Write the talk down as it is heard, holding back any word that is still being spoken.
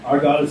Our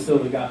God is still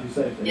the God who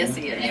saves. Yes,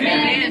 He is.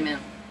 Amen. Amen.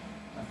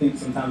 I think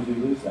sometimes we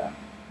lose that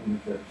in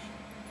the church.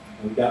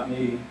 He got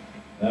me,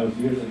 that was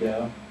years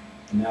ago,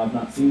 and now I've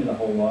not seen it a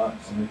whole lot,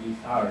 so maybe He's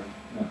tired.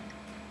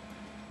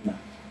 No.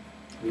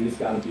 We just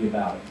got to be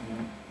about it,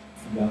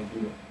 You got to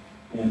do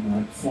it. And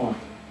I just want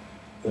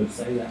to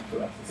say that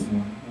for us this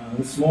morning.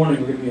 This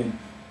morning we're going to be in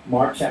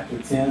Mark chapter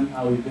 10.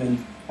 We've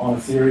been on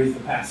a series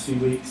the past few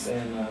weeks,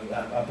 and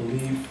I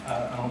believe,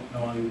 I don't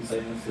know why we would say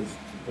this because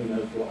who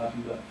knows what will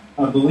happen, but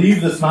I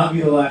believe this might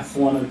be the last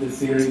one of this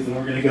series, and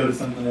we're going to go to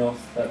something else.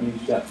 That means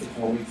you got 6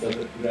 more weeks of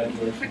it.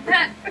 Congratulations.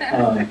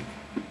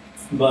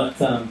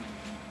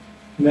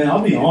 Man,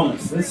 I'll be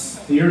honest. This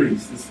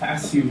series, this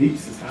past few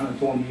weeks, has kind of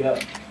torn me up.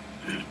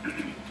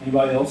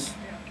 Anybody else?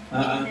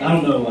 I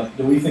don't know. Like,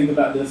 do we think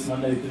about this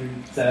Monday through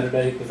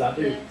Saturday? Because I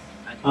do.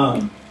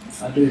 I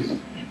do.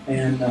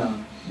 And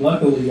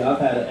luckily,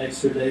 I've had an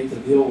extra day to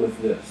deal with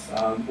this.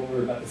 What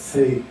we're about to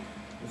say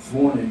this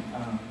morning.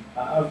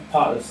 I've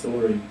taught a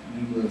story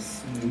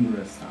numerous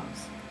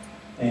times,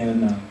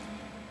 and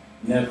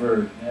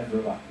never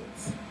like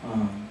this.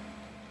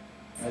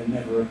 It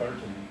never occurred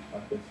to me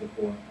like this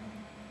before.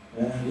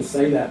 And I just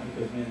say that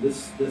because, man,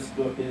 this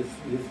book is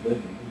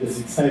living. It is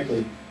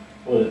exactly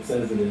what it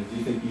says it is.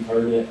 You think you've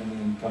heard it and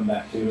then come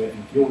back to it,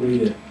 and if you'll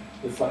read it,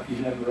 it's like you've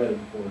never read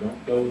it before.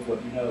 Don't go with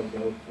what you know.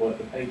 Go with what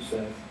the page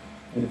says.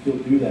 And if you'll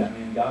do that,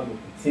 man, God will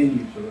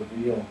continue to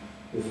reveal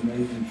His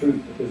amazing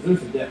truth, because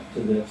there's a depth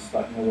to this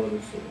like no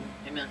other story.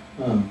 Amen.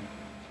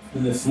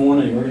 And this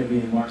morning we're going to be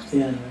in Mark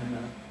 10,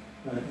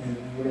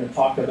 and we're going to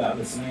talk about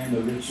this man,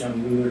 the rich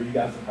young ruler. You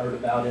guys have heard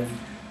about him.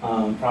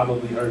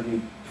 Probably heard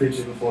me preach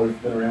it before. He's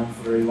been around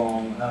for very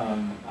long.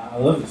 I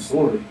love the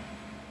story.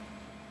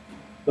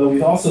 But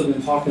we've also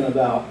been talking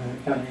about,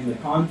 kind of in the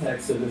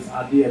context of this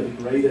idea of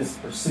the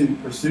greatest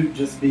pursuit. Pursuit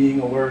just being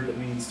a word that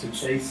means to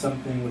chase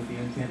something with the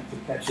intent to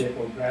catch it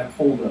or grab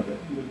hold of it.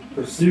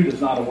 Pursuit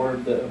is not a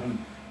word that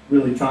I'm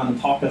really trying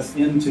to talk us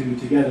into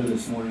together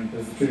this morning,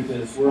 because the truth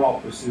is we're all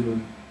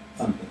pursuing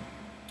something.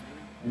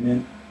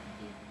 Amen?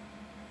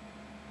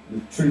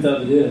 The truth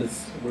of it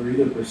is we're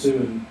either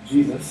pursuing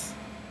Jesus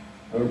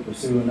or we're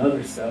pursuing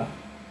other stuff,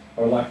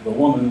 or like the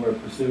woman, we're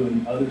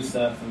pursuing other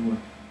stuff and we're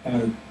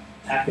kind of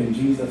tacking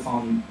Jesus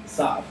on the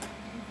side.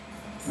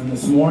 And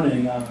this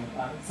morning,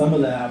 some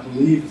of that I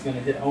believe is going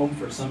to hit home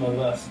for some of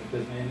us,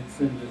 because, man, it's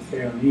been just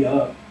tearing me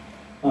up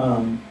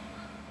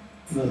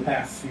the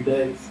past few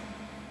days.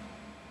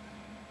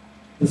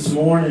 This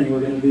morning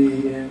we're going to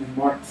be in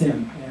Mark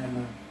 10,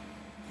 and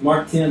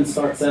Mark 10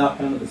 starts out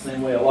kind of the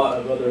same way a lot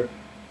of other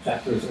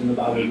chapters in the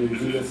Bible do.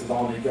 Jesus is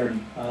on a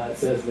journey. It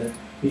says that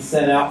he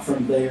set out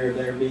from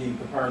there being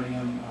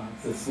Capernaum.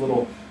 It's this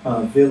little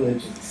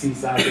village, it's a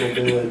seaside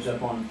little village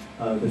up on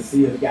the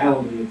Sea of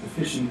Galilee. It's a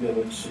fishing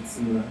village. It's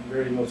in the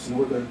very most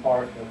northern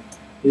part of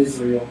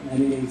Israel.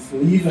 And he's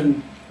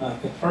leaving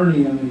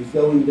Capernaum, and he's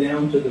going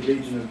down to the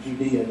region of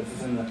Judea. This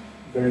is in the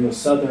very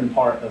most southern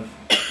part of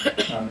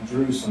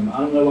Jerusalem. I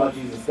don't know why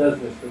Jesus does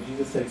this, but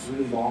Jesus takes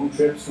really long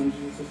trips when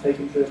Jesus is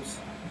taking trips.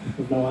 I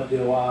have no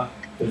idea why,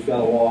 because you've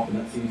got to walk, and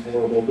that seems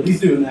horrible. But he's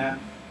doing that.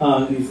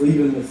 He's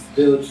leaving this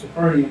village,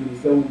 Capernaum, and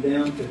he's going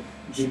down to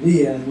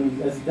Judea.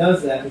 And as he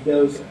does that, he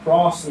goes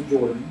across the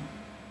Jordan.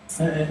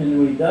 And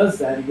when he does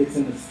that, he gets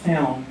in this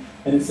town,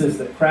 and it says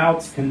that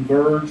crowds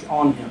converge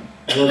on him.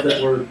 I love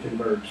that word,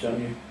 converge. I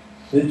mean,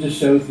 it just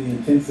shows the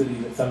intensity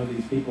that some of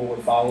these people were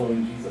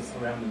following Jesus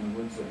around in the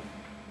woods with.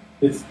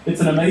 It's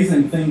an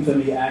amazing thing to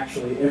me,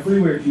 actually.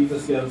 Everywhere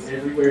Jesus goes,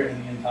 everywhere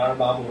in the entire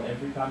Bible,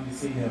 every time you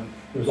see him,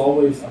 there's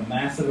always a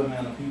massive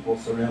amount of people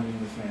surrounding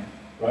this man,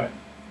 right?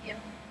 Yep.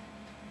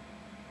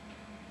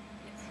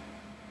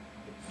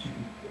 Yes.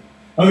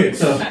 Okay,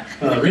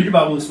 so read your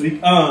Bible this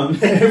week.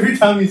 Every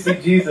time you see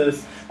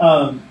Jesus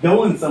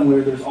going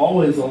somewhere, there's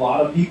always a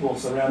lot of people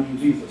surrounding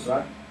Jesus,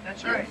 right?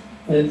 That's right.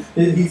 And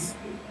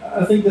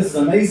I think this is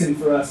amazing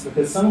for us,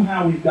 because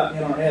somehow we've got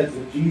in our heads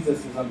that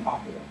Jesus is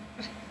unpopular.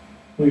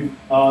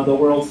 The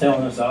world's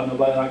telling us,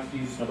 nobody likes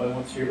Jesus, nobody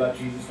wants to hear about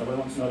Jesus, nobody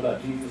wants to know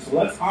about Jesus.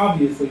 Well, that's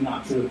obviously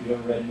not true if you've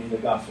ever read any of the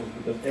Gospels,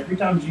 because every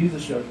time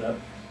Jesus shows up,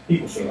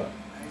 people show up.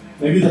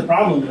 Maybe the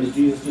problem is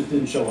Jesus just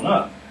didn't show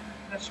up.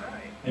 That's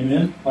right.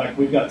 Amen? Like,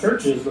 we've got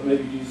churches, but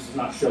maybe Jesus is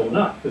not showing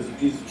up, because if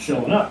Jesus is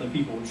showing up, then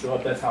people would show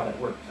up. That's how that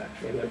works,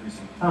 actually, every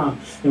single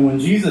time. And when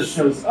Jesus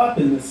shows up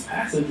in this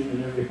passage and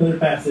in every other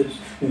passage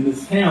in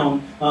this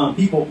town,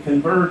 people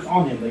converge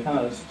on him. They kind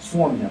of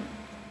swarm him.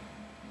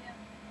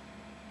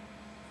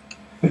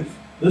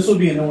 This will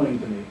be annoying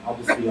to me, I'll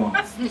just be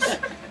honest.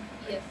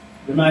 Yes.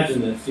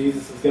 Imagine this.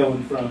 Jesus is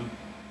going from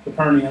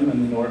Capernaum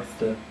in the north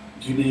to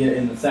Judea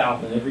in the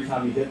south, and every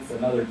time he hits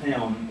another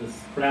town, this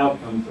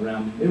crowd comes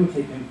around him. It would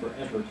take him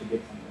forever to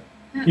get somewhere.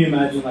 Can you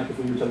imagine, like, if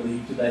we were to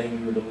leave today and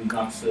we were to leave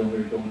Knoxville, we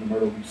were going to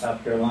Myrtle Beach,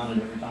 South Carolina,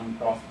 and every time we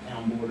crossed the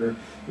town border,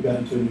 we got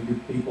into a new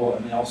group of people,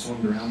 and they all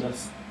swarmed around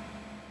us?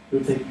 It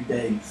would take you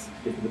days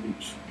to get to the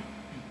beach.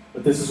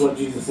 But this is what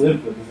Jesus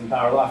lived with his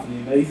entire life. And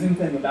the amazing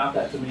thing about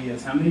that to me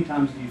is, how many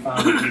times do you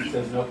find that Jesus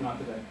says, nope, not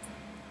today?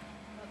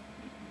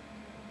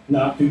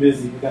 No, too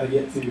busy. We've got to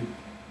get to.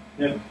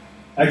 Never.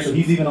 Actually,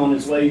 he's even on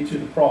his way to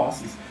the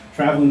cross. He's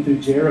traveling through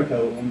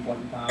Jericho at one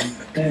point in time,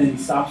 and he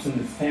stops in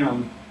this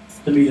town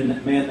to meet a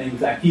man named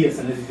Zacchaeus.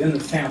 And as he's in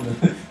this town,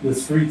 the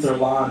streets are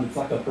lined. It's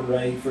like a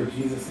parade for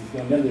Jesus. He's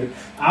going in there.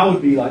 I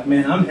would be like,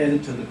 man, I'm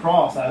headed to the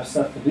cross. I have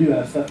stuff to do. I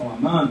have stuff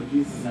on my mind. But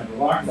Jesus never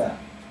liked that.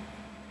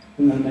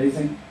 Isn't that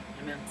amazing?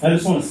 Amen. I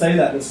just want to say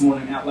that this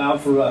morning out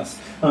loud for us.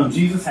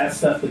 Jesus has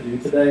stuff to do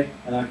today,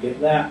 and I get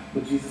that,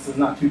 but Jesus is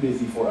not too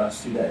busy for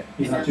us today.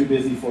 He's not too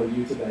busy for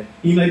you today.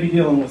 He may be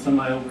dealing with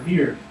somebody over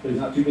here, but he's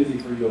not too busy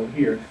for you over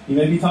here. He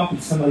may be talking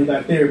to somebody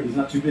back there, but he's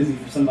not too busy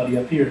for somebody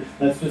up here.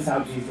 That's just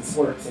how Jesus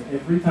works. And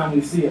every time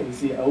we see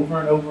it over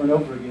and over and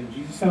over again.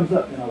 Jesus comes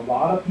up, and a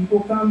lot of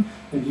people come,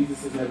 and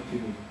Jesus is never too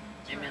busy.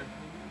 Amen.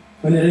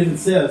 And it even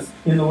says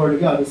in the Word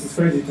of God, this is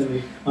crazy to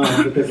me,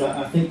 because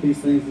I think these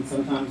things, and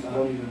sometimes I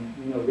don't even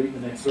read the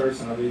next verse,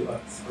 and I read it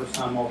like it's the first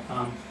time all the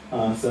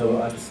time, so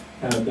I just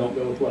kind of don't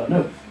go with what I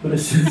know. But it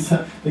says,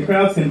 the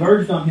crowds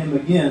converged on him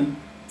again,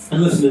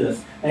 and listen to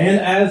this, and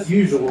as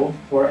usual,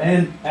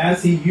 and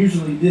as he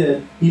usually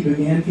did, he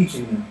began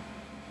teaching them.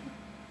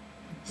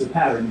 It's a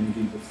pattern in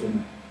Jesus, isn't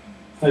it?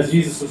 As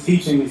Jesus was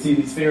teaching, we see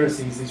these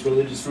Pharisees, these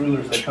religious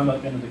rulers, they come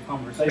up into the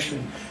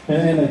conversation,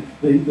 and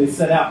they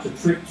set out to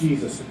trick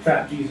Jesus, to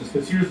trap Jesus.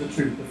 Because here's the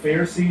truth. The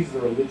Pharisees, the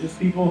religious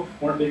people,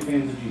 weren't big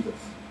fans of Jesus.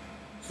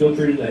 Still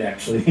true today,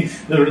 actually.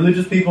 The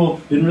religious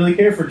people didn't really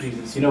care for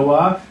Jesus. You know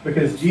why?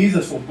 Because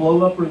Jesus will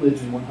blow up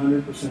religion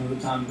 100% of the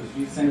time, because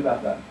Jesus ain't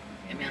about that.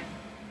 Amen.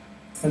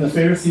 And the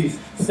Pharisees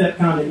stepped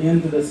kind of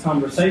into this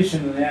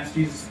conversation, and they asked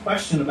Jesus a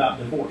question about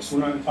divorce. We're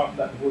not going to talk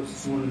about divorce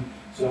this morning,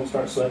 so don't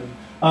start sweating.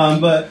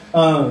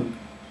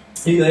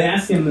 They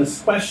asked him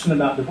this question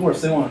about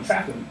divorce. They want to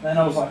trap him. And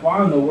I was like,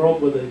 why in the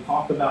world would they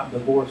talk about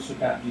divorce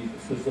without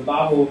Jesus? Because the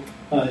Bible,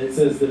 it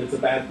says that it's a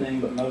bad thing,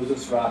 but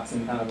Moses writes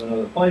in kind of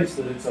another place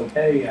that it's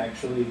okay,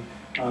 actually,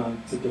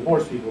 to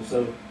divorce people.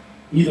 So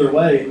either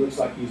way, it looks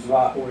like he's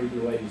right, or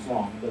either way, he's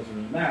wrong. It doesn't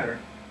really matter.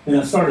 And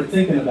I started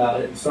thinking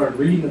about it and started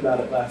reading about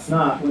it last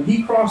night. When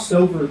he crossed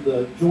over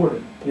the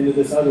Jordan into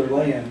this other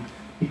land,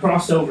 he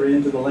crossed over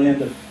into the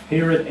land of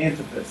Herod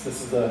Antipas.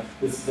 This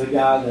is a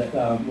guy that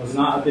was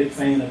not a big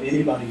fan of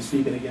anybody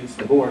speaking against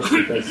divorce,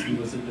 because he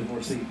was a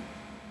divorcee.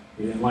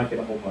 He didn't like it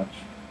a whole bunch.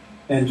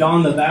 And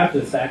John the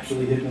Baptist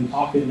actually had been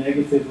talking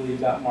negatively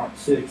about Mark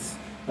 6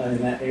 in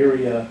that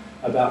area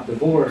about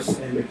divorce,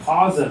 and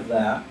because of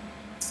that,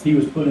 he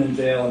was put in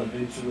jail and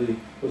eventually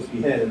was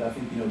beheaded. I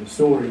think you know the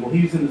story. Well,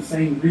 he was in the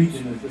same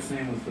region as this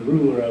man was the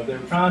ruler of. They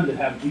were trying to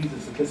have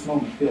Jesus at this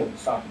moment killed to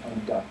stop the plan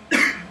of God.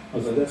 I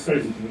was like, that's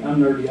crazy to me.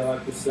 I'm nerdy. I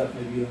like this stuff.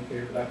 Maybe you don't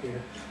care, but I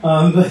care.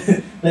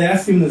 But they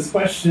asked him this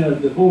question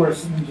of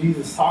divorce, and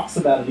Jesus talks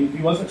about it.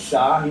 He wasn't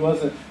shy. He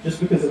wasn't,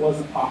 just because it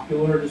wasn't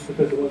popular, just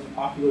because it wasn't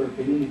popular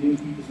opinion, he didn't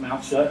keep his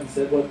mouth shut and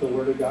said what the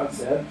Word of God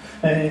said.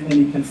 And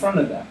he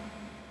confronted that.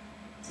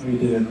 And he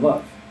did it in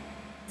love.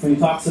 And he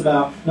talks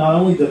about not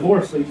only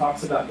divorce, but he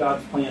talks about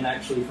God's plan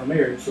actually for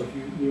marriage. So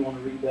if you want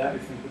to read that or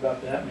think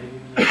about that, maybe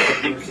the next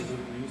couple verses will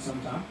read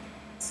sometime.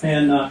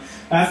 And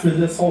after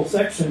this whole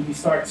section, he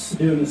starts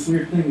doing this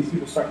weird thing. These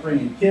people start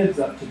bringing kids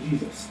up to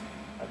Jesus.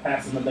 Like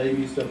passing the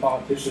babies to a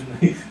politician.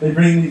 They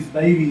bring these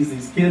babies,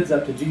 these kids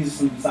up to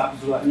Jesus, and the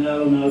disciples are like,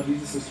 no,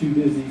 Jesus is too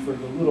busy for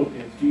the little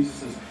kids.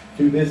 Jesus is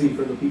too busy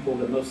for the people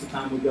that most of the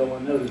time would go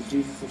unnoticed.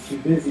 Jesus is too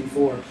busy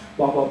for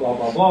blah, blah, blah,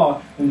 blah,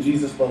 blah. And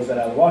Jesus blows that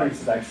out of the water. He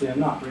says, actually, I'm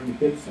not. Bring the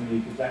kids to me,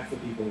 because that's the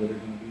people that are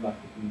going to be like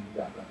the kingdom of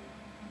God. Right?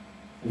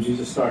 And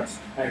Jesus starts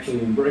actually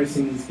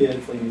embracing these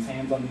kids, laying his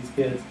hands on these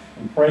kids,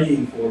 and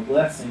praying for,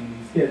 blessing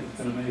these kids. It's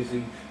an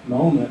amazing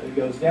moment that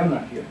goes down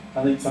right here.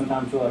 I think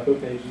sometimes we're like,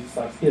 okay, Jesus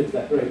likes kids,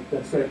 that's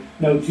great.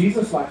 No,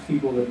 Jesus likes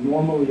people that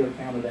normally are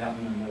counted out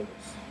and unnoticed.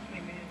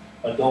 Amen.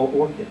 Adult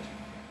or kid.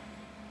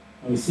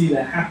 And we see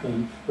that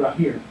happen right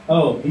here.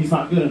 Oh, he's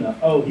not good enough.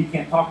 Oh, he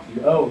can't talk to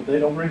you. Oh, they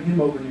don't bring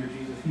him over near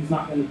Jesus. He's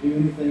not going to do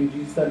anything.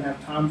 Jesus doesn't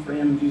have time for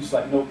him. And Jesus is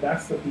like, nope,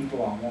 that's the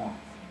people I want.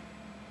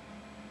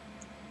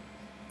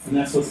 And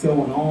that's what's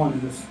going on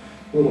in this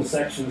little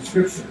section of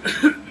Scripture.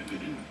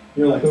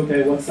 You're like,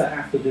 okay, what's that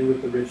have to do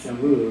with the rich young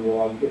ruler?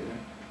 Well, I'll get there.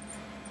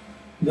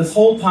 This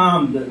whole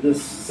time that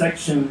this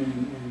section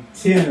in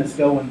 10 is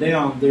going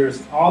down,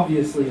 there's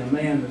obviously a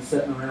man that's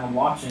sitting around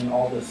watching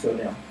all this go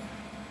down.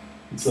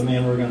 It's the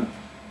man we're going to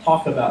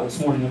talk about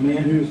this morning, a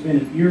man who's been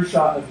in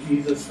earshot of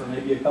Jesus for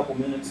maybe a couple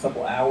minutes,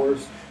 couple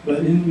hours, but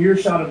in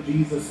earshot of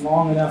Jesus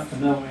long enough to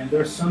know, man,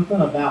 there's something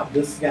about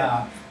this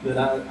guy that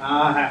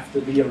I have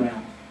to be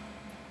around.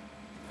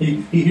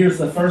 He hears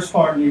the first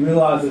part and he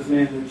realizes,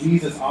 man, that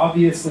Jesus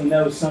obviously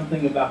knows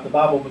something about the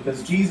Bible,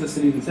 because Jesus,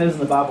 it even says in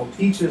the Bible,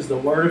 teaches the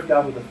Word of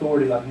God with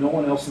authority like no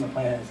one else on the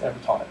planet has ever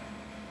taught it.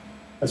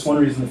 That's one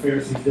reason the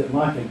Pharisees didn't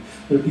like him.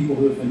 They're people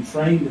who have been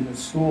trained in this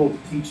school to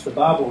teach the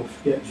Bible,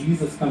 yet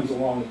Jesus comes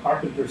along, a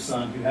carpenter's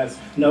son, who has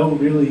no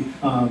really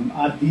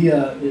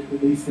idea,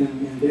 at least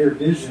in their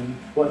vision,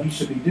 what he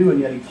should be doing,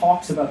 yet he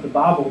talks about the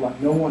Bible like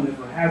no one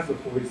ever has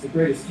before. He's the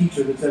greatest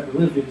teacher that's ever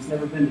lived. He's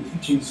never been to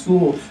teaching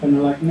school, and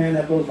they're like, man,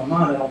 that blows my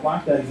mind. I don't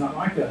like that. He's not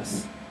like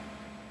us.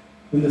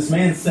 And this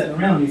man's sitting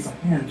around and he's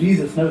like, man,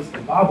 Jesus knows the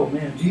Bible,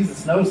 man.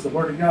 Jesus knows the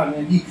Word of God,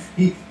 man.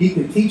 He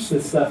can teach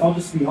this stuff. I'll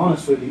just be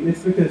honest with you.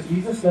 It's because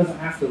Jesus doesn't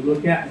have to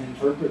look at and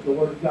interpret the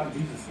Word of God.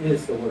 Jesus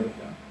is the Word of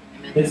God.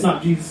 Amen. It's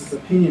not Jesus'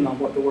 opinion on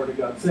what the Word of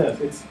God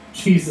says. It's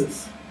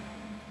Jesus.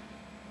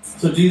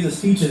 So Jesus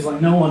teaches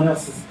like no one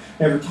else has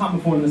ever taught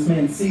before, and this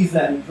man sees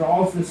that and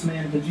draws this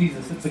man to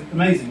Jesus. It's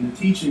amazing. The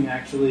teaching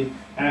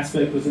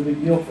aspect was a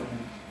big deal for him.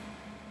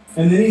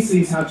 And then he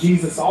sees how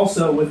Jesus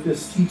also, with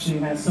this teaching,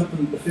 has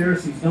something that the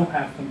Pharisees don't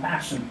have: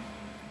 compassion.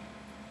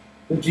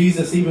 That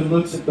Jesus even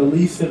looks at the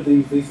least of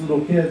these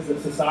little kids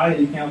that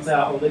society counts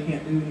out, they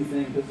can't do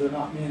anything because they're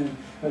not men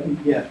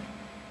yet.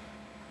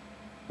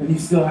 And he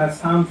still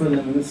has time for them.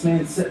 And this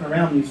man's sitting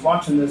around and he's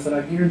watching this, and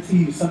I guarantee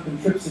you something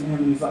trips in him,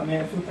 and he's like,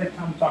 man, if he'll take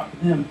time to talk to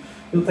him,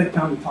 he'll take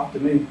time to talk to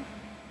me.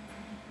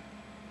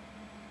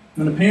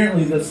 And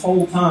apparently this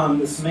whole time,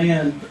 this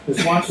man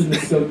is watching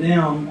this go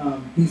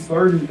down. He's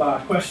burdened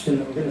by a question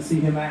that we're going to see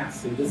him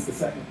ask in just a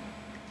second.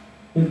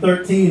 In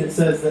 13, it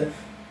says that,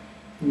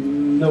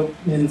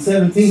 in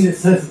 17, it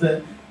says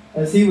that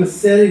as he was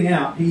setting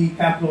out, he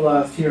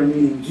capitalized here,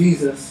 meaning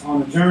Jesus,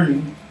 on a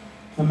journey,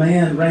 a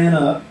man ran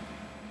up,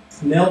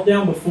 knelt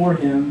down before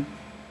him,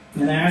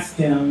 and asked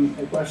him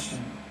a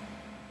question.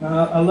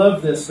 Now, I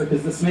love this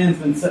because this man's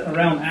been sitting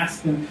around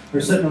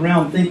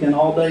thinking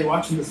all day,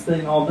 watching this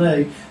thing all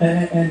day,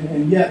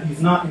 and yet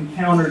he's not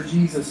encountered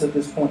Jesus at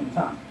this point in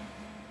time.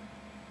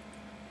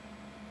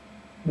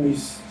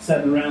 He's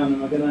sitting around,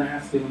 am I going to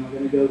ask him? Am I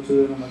going to go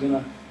to him? Am I going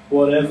to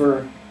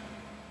whatever?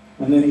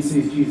 And then he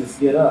sees Jesus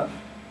get up.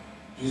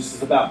 Jesus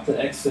is about to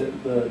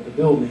exit the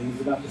building. He's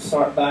about to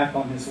start back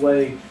on his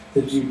way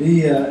to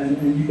Judea,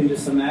 and you can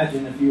just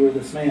imagine if you were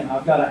this man,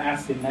 I've got to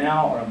ask him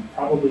now, or I'm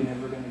probably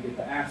never going to get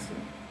to ask him.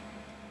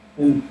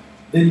 And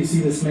then you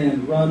see this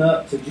man run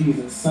up to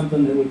Jesus,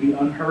 something that would be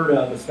unheard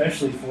of,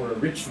 especially for a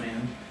rich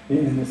man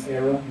in this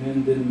era.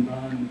 Men didn't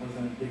run, it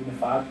wasn't a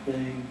dignified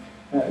thing.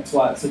 That's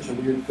why it's such a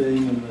weird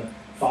thing when the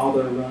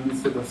father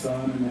runs to the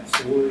son in that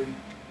story.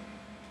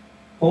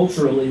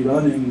 Culturally,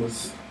 running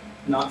was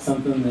not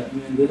something that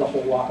men did a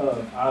whole lot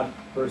of. I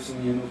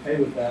personally am okay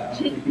with that. I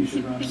don't think you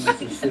should run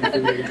unless you're stupid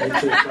or right there.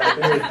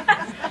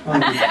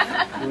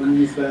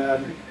 Running is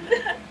bad.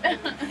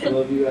 I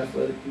love you,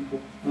 athletic people.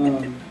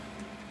 And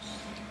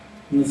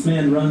this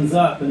man runs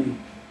up and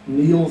he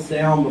kneels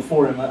down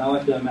before him. I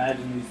like to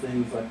imagine these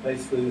things like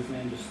basically this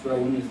man just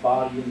throwing his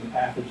body in the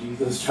path of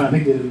Jesus, trying to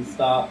get him to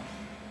stop.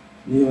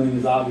 Kneeling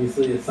is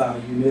obviously a sign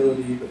of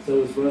humility, but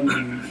so is running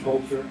in this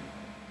culture.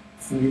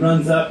 And he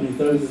runs up and he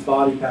throws his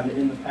body kind of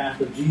in the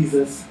path of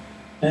Jesus.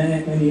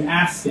 And he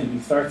asks him, he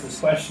starts this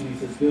question, he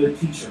says, good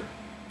teacher.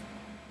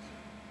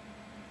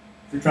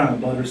 If you're trying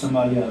to butter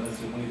somebody up, that's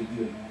the way to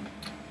do it, man.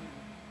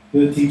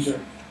 Good teacher.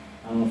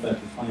 I don't know if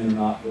that's plain or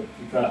not, but if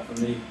you try it for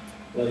me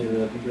later,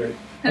 that'd be great.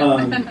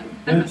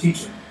 Good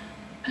teacher.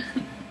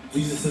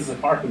 Jesus is a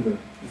carpenter.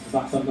 This is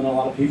not something a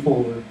lot of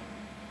people were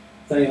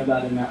saying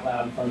about him out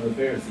loud in front of the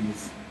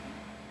Pharisees.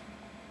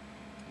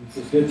 He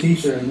says, good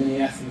teacher, and then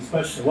he asks him this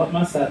question, what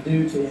must I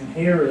do to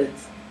inherit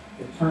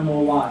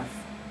eternal life?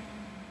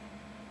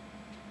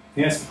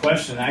 He asks a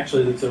question,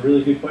 actually, that's a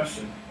really good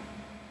question.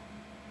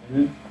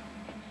 Amen?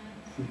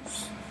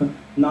 It's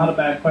not a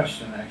bad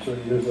question,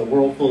 actually. There's a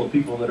world full of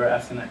people that are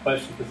asking that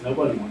question because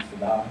nobody wants to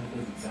die. It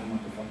doesn't sound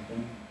like a fun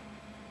thing.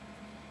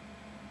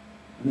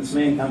 And this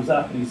man comes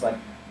up and he's like,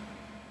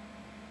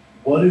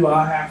 what do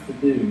I have to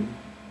do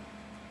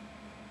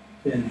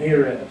to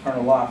inherit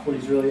eternal life? What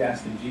he's really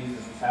asking Jesus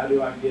is, how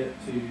do I get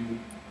to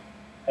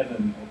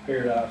heaven or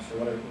paradise or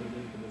whatever it would have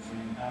been for this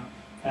man?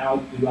 How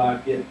do I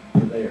get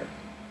there?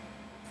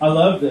 I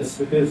love this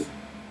because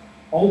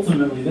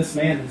ultimately this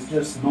man has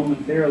just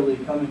momentarily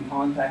come in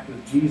contact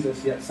with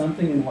Jesus, yet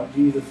something in what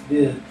Jesus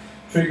did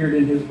triggered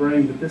in his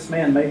brain that this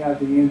man may have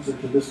the answer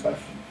to this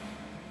question.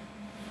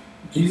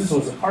 Jesus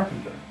was a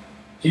carpenter.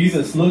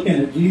 Jesus, looking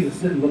at Jesus,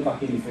 didn't look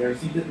like any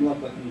Pharisee, didn't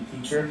look like any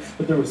teacher,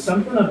 but there was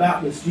something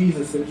about this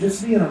Jesus that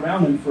just being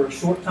around him for a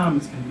short time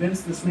has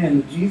convinced this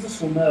man that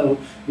Jesus will know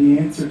the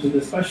answer to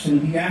this question.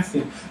 And he asked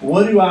him,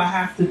 what do I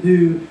have to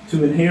do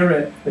to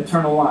inherit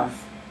eternal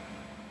life?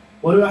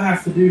 What do I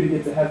have to do to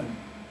get to heaven?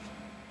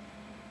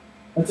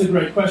 That's a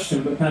great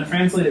question, but can I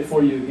translate it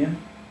for you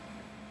again?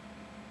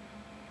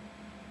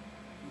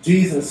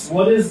 Jesus,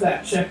 what is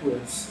that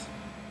checklist?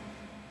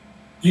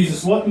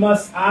 Jesus, what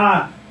must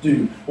I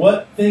do?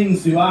 What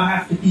things do I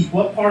have to keep?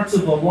 What parts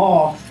of the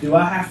law do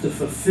I have to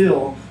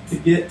fulfill to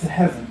get to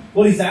heaven?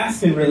 What he's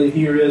asking really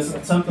here is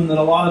something that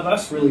a lot of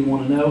us really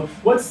want to know.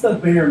 What's the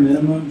bare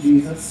minimum,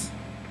 Jesus?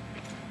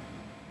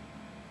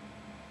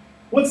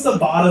 What's the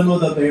bottom of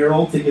the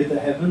barrel to get to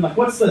heaven? Like,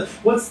 what's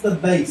the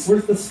base?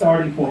 Where's the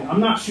starting point? I'm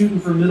not shooting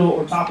for middle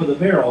or top of the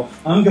barrel.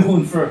 I'm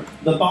going for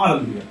the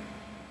bottom here.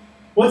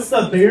 What's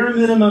the bare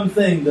minimum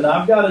thing that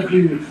I've got to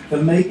do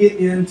to make it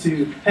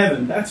into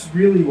heaven? That's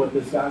really what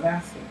this guy's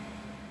asking.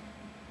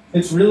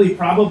 It's really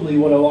probably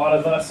what a lot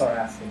of us are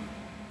asking.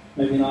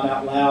 Maybe not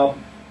out loud,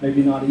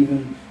 maybe not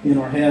even in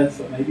our heads,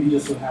 but maybe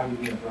just with how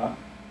we live, right?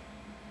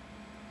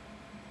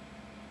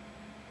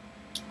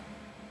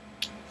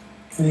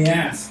 And he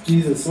asks,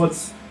 Jesus,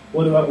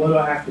 what do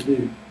I have to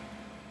do?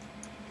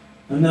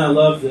 And then I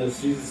love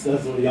this. Jesus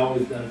does what he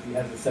always does. He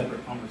has a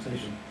separate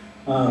conversation.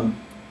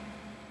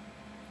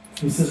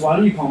 He says, why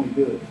do you call me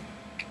good?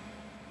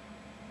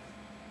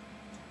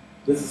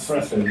 This is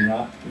frustrating,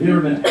 right? Have you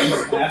ever been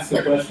asked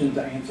a question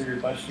to answer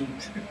your question?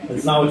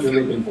 It's not what you're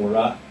looking for,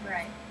 right?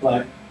 Right.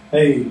 Like,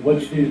 hey,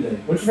 what'd you do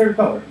today? What's your favorite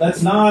color?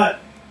 That's not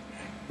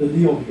the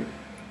deal here.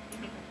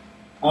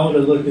 I would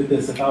have looked at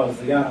this if I was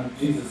the guy.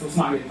 Jesus, let's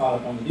not get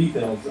caught up on the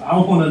details. I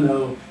want to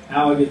know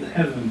how I get to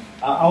heaven.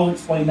 I'll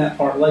explain that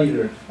part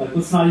later. Like,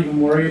 let's not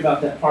even worry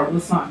about that part.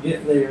 Let's not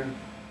get there.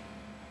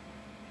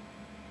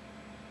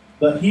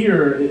 But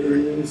here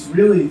is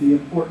really the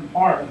important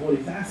part of what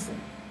he's asking.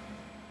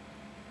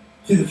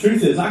 See, the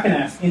truth is, I can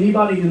ask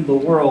anybody in the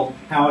world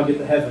how I get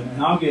to heaven,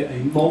 and I'll get a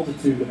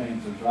multitude of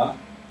answers, right?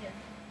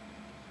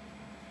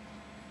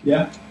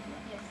 Yeah?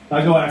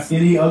 I go ask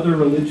any other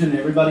religion,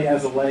 everybody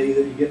has a way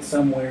that you get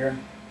somewhere.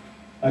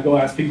 I go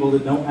ask people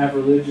that don't have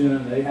religion,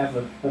 and they have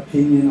an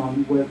opinion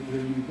on whether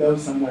you go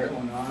somewhere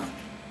or not.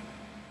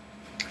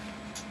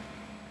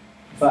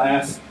 If I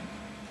ask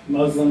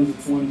Muslims,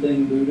 it's one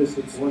thing. Buddhists,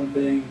 it's one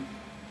thing.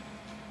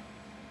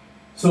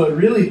 So it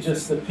really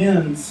just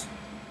depends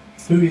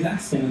who he's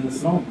asking in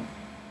this moment.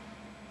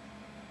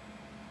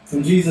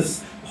 And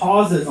Jesus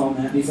pauses on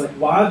that, and he's like,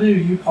 why do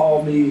you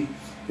call me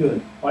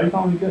good? Why do you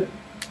call me good?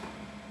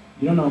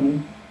 You don't know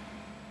me.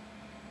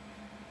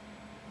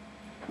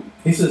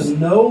 He says,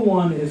 no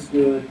one is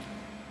good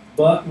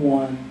but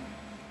one,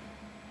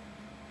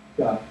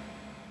 God.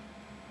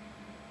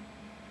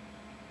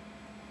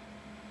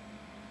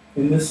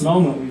 In this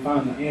moment, we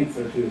find the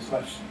answer to his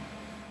question.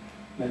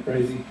 Isn't that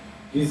crazy?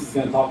 Jesus is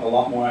going to talk a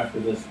lot more after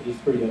this, but he's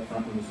pretty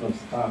upfront with us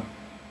most of the time.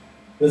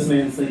 This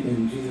man's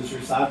thinking, Jesus,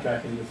 you're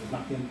sidetracking. This is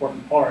not the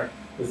important part.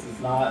 This is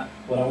not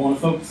what I want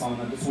to focus on.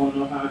 I just want to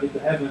know how I get to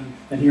heaven.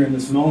 And here in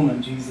this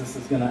moment, Jesus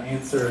is going to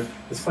answer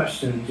this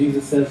question.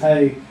 Jesus says,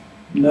 hey,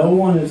 no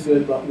one is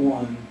good but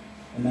one,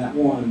 and that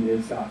one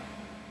is God.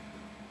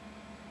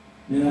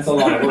 I mean, that's a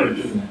lot of words,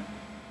 isn't it?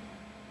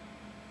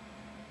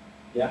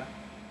 Yeah?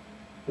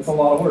 That's a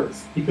lot of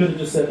words. He could have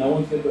just said, no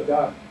one's good but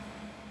God.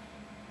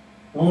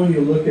 I want you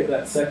to look at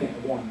that second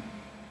one.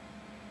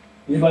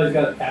 Anybody's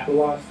got it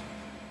capitalized?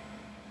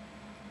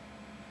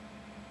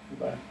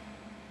 Anybody?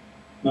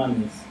 Mine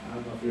is. I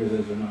don't know if yours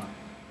is or not.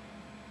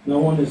 No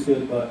one is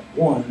good but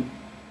one,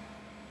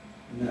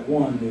 and that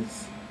one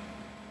is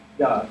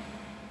God.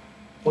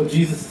 What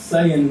Jesus is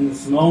saying in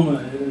this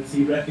moment is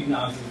he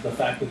recognizes the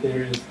fact that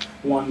there is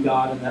one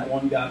God, and that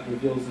one God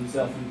reveals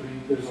himself in three.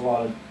 There's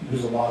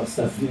a lot of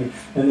stuff here,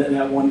 and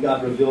that one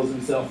God reveals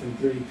himself in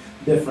three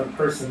different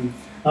persons.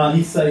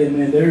 He's saying,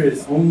 man, there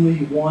is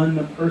only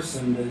one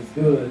person that is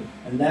good,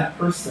 and that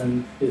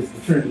person is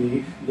the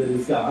Trinity that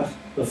is God.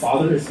 The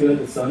Father is good,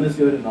 the Son is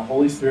good, and the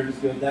Holy Spirit is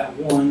good. That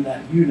one,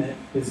 that unit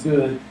is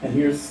good. And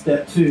here's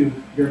step two,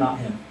 you're not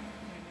him.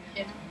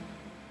 Yeah.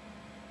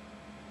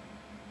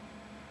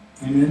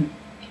 Amen?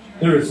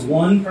 There is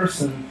one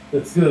person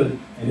that's good,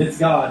 and it's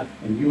God,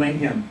 and you ain't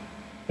him.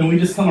 Can we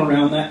just come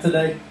around that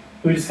today?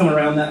 Can we just come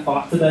around that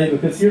thought today?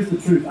 Because here's the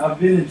truth. I've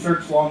been in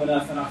church long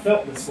enough, and I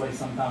felt this way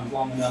sometimes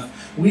long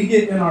enough. We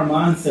get in our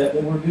mindset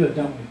that we're good,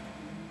 don't we?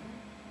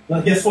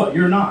 But guess what?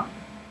 You're not.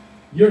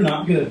 You're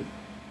not good.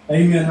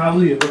 Amen.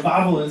 Hallelujah.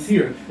 Revival is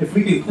here. If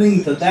we can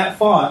cling to that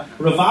thought,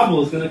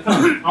 revival is going to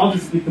come. I'll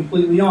just be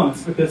completely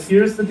honest, because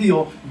here's the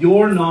deal.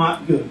 You're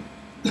not good.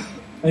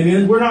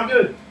 Amen. We're not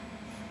good.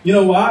 You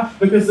know why?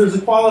 Because there's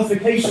a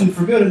qualification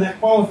for good, and that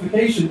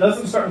qualification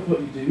doesn't start with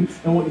what you do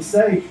and what you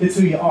say. It's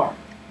who you are.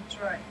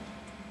 That's right.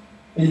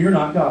 And you're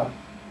not God.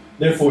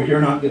 Therefore,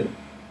 you're not good.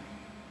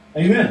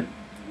 Amen.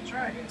 That's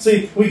right.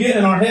 See, we get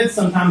in our heads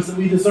sometimes that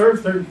we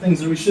deserve certain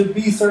things, or we should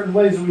be certain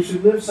ways, or we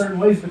should live certain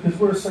ways because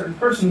we're a certain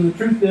person. And the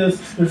truth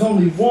is, there's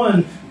only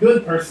one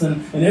good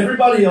person, and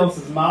everybody else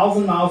is miles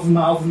and miles and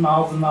miles and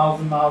miles and miles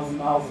and miles and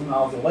miles and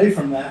miles away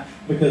from that,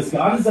 because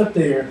God is up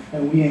there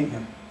and we ain't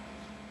him.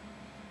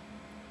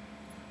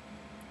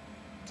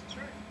 That's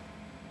right.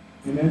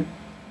 Amen?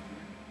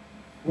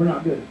 We're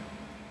not good.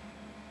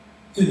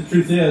 See, the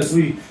truth is,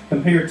 we,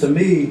 compared to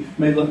me,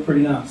 may look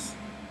pretty nice.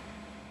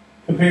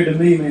 Compared to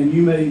me, man,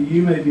 you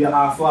may be a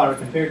high flyer.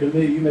 Compared to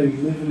me, you may be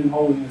living in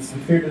holiness.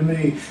 Compared to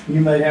me,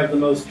 you may have the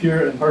most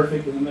pure and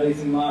perfect and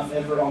amazing life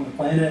ever on the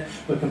planet.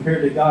 But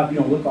compared to God, you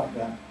don't look like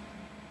that.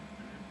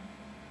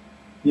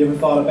 You ever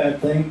thought a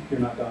bad thing? You're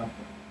not God.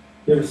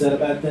 You ever said a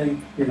bad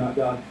thing? You're not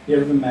God. You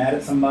ever been mad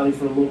at somebody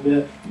for a little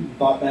bit? You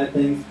thought bad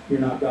things? You're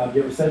not God.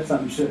 You ever said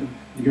something you shouldn't?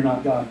 You're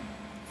not God.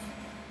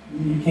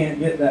 You can't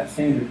get that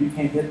standard. You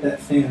can't hit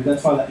that standard.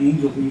 That's why the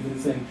angels even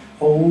sing,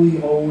 holy,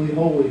 holy,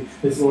 holy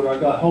is the Lord our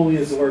God. Holy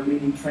is the word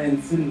meaning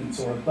transcendence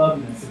or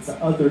aboveness. It's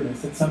an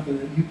otherness. It's something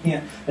that you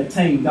can't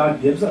attain.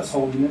 God gives us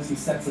holiness. He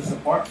sets us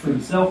apart for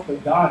himself,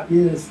 but God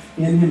is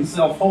in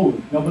himself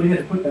holy. Nobody had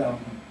to put that on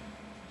him.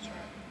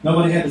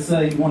 Nobody had to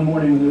say one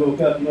morning when they woke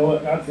up, you know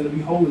what, God's going to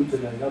be holy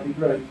today. That'll be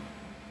great.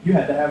 You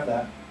had to have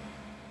that.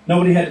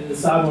 Nobody had to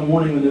decide one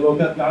morning when they woke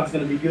up, God's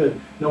going to be good.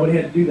 Nobody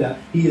had to do that.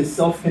 He is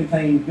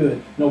self-contained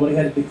good. Nobody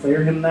had to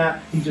declare him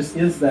that. He just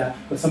is that.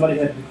 But somebody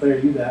had to declare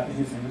you that, and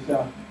his name is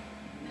God.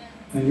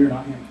 And you're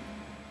not him.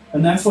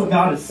 And that's what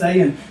God is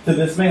saying to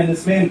this man.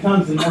 This man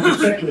comes and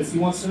wants a checklist. He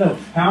wants to know,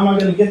 how am I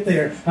going to get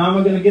there? How am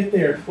I going to get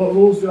there? What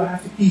rules do I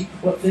have to keep?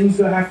 What things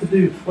do I have to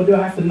do? What do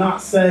I have to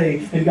not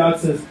say? And God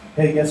says,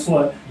 hey, guess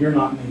what? You're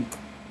not me.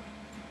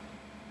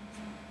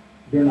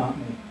 You're not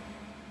me.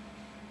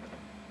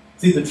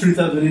 See, the truth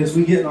of it is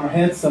we get in our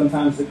heads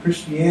sometimes that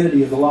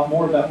Christianity is a lot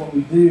more about what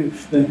we do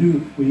than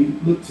who we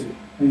look to.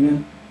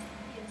 Amen?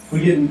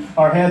 We get in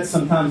our heads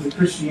sometimes that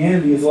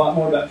Christianity is a lot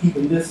more about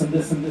keeping this and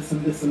this and this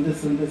and this and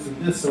this and this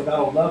and this so God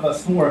will love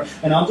us more.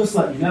 And I'll just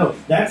let you know,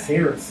 that's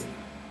heresy.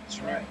 That's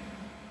right.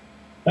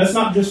 That's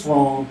not just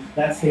wrong,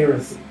 that's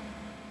heresy.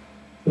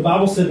 The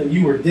Bible said that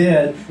you were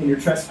dead in your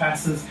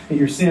trespasses and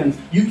your sins.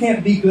 You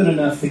can't be good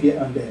enough to get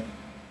undead.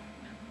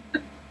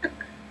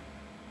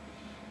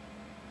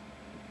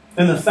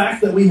 And the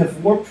fact that we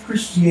have warped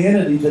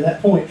Christianity to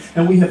that point,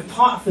 and we have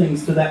taught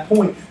things to that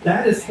point,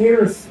 that is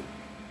heresy.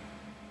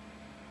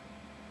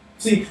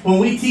 See, when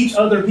we teach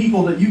other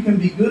people that you can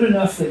be good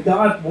enough that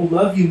God will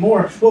love you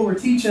more, what we're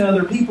teaching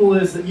other people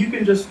is that you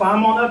can just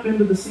climb on up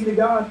into the seat of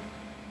God.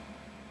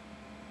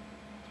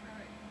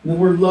 And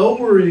we're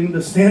lowering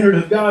the standard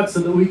of God so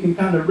that we can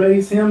kind of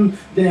raise him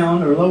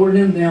down or lower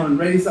him down and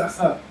raise us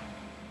up.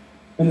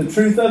 And the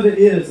truth of it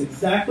is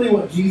exactly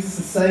what Jesus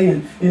is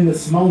saying in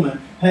this moment.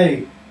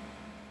 Hey,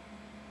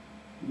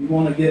 you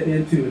want to get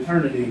into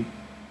eternity,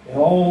 it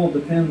all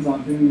depends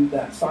on who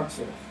that starts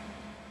with.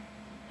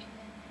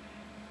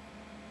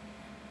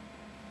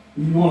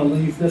 You want to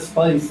leave this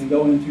place and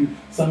go into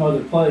some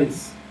other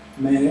place,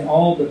 man, it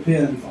all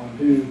depends on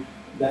who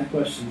that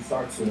question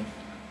starts with.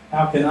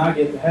 How can I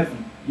get to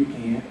heaven? You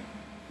can't.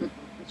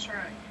 That's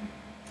right.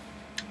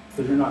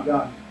 Because you're not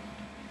God.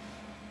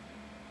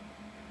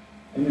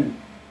 Amen.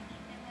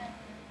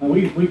 Now,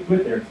 we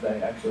quit there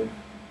today, actually.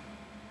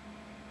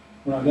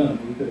 We're not gonna,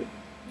 but we could.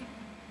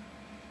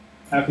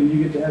 How can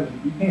you get to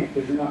heaven? You can't,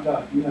 because you're not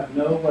God. You have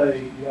no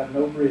way, you have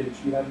no bridge,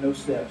 you have no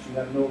steps, you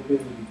have no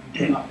ability. You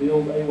cannot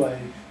build a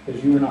way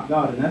because you are not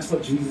God. And that's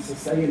what Jesus is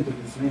saying to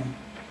this man.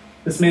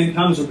 This man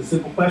comes with a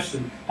simple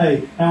question.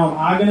 Hey, how am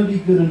I going to be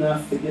good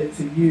enough to get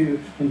to you?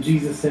 And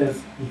Jesus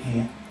says, you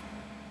can't.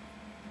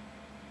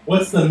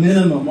 What's the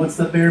minimum? What's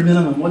the bare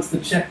minimum? What's the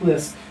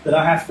checklist that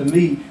I have to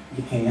meet?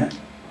 You can't.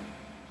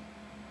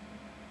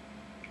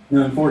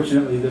 Now,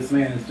 unfortunately, this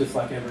man is just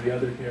like every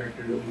other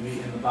character that we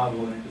meet in the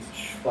Bible, and it just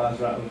flies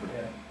right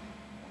overhead.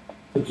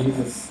 So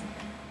Jesus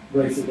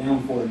breaks it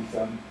down for him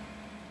some.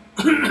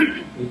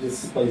 He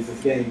just plays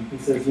this game. He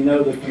says, you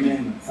know the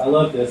commandments. I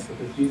love this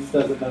because Jesus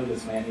doesn't know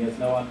this man. He has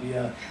no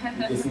idea.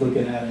 He's just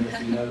looking at him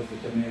if he knows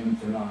the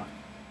commandments or not.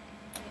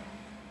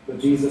 But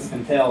Jesus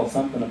can tell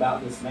something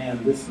about this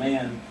man. This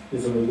man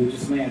is a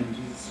religious man, and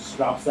Jesus just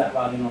drops that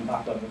right in on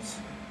top of us.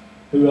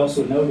 Who else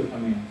would know the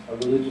commandments? A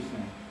religious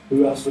man.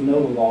 Who else would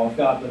know the law of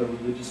God but a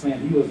religious man?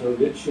 He was a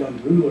rich young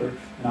ruler,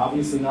 and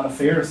obviously not a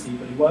Pharisee,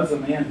 but he was a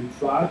man who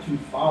tried to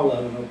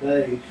follow and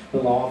obey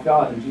the law of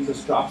God. And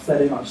Jesus drops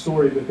that in our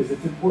story because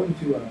it's important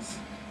to us.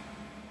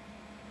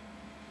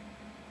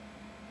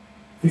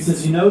 He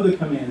says, you know the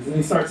commands, and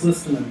he starts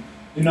listing them.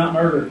 Do not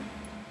murder.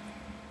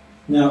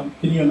 Now,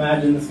 can you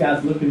imagine this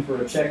guy's looking for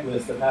a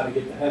checklist of how to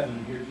get to heaven,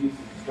 and here Jesus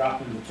is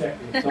dropping the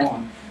checklist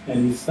on,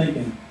 and he's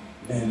thinking,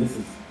 man, this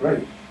is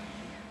great.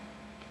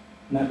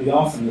 And that'd be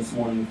awesome this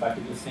morning if I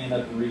could just stand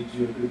up and read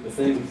you a group of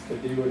things to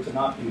do or to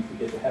not do to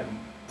get to heaven.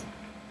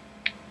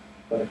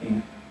 But I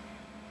can't.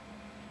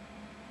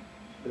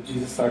 But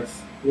Jesus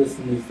starts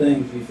listing these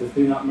things. He says,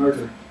 do not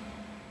murder.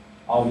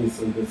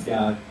 Obviously, this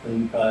guy,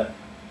 clean cut,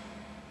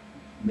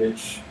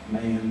 rich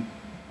man,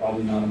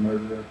 probably not a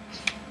murderer.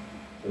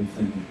 So he's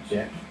thinking,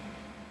 check.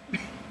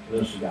 What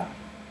else you got?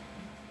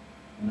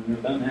 And I've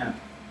never done that.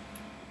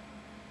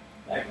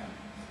 That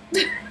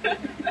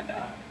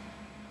guy.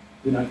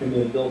 Do not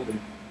commit adultery.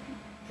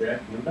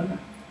 Check. Never done that.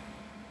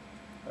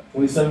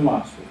 27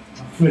 miles.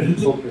 Not commit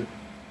adultery.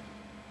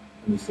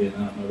 I'm just kidding.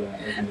 I don't know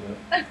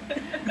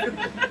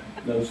that.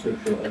 No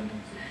scriptural evidence.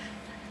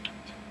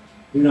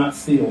 Do not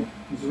steal.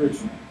 He's a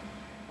rich man.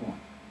 Come on.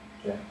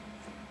 Check.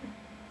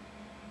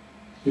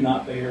 Do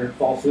not bear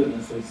false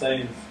witness. So he's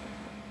saying is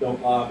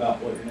don't lie about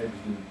what your neighbor's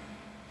doing.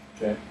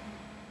 Check.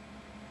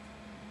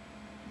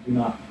 Do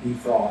not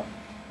defraud.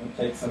 Don't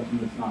take something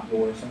that's not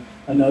yours.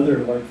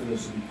 Another word for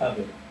this would be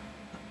covet.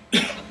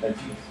 That's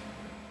yes.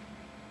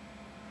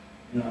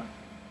 Do not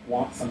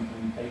want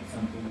something, take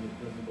something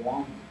that doesn't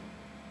belong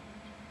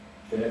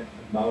to you. Check.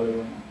 Buy whatever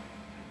you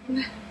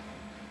want.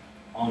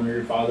 Honor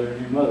your father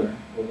and your mother.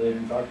 Well, they're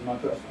in charge of my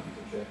trust fund,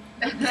 so check.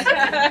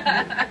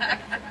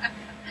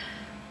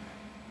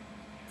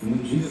 And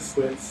when Jesus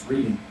quits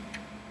reading,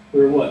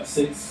 there are what,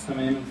 6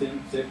 commandments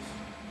in? 6?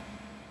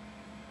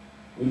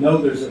 We know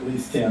there's at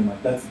least 10.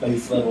 Like, that's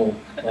base level,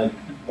 like,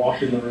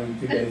 walked in the room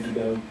 2 days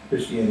ago,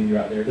 Christianity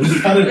right there.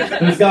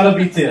 There's gotta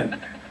be 10.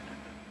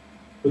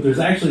 But there's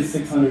actually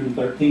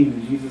 613,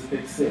 and Jesus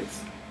picked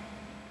 6.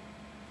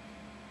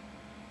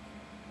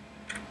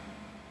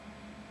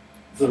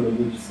 is a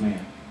religious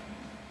man.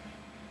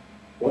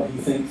 What he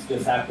thinks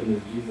just happened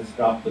is Jesus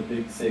dropped the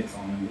big 6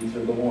 on him. These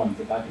are the ones.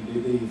 If I can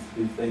do these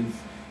things,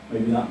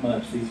 maybe not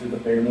much. These are the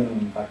bare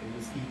minimum. If I can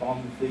just keep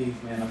on with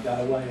these, man, I've got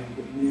a way. I'm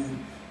getting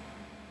in.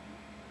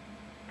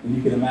 And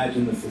you can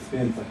imagine the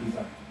suspense. Like he's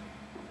like,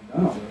 I've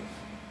done all this.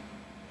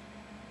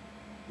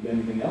 You got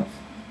anything else?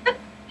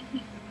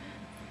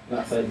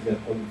 Not saying he's got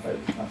a poker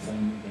face. Not saying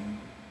anything.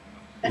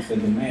 He's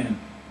thinking, man,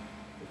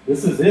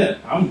 this is it.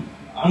 I'm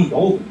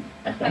golden.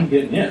 Like, I'm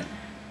getting in.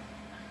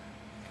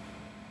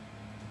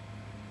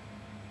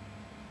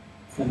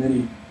 And then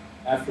he,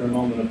 after a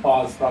moment of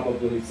pause,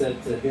 probably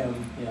said to him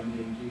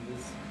being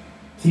Jesus,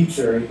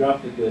 "Teacher," he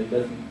dropped it good, he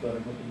doesn't let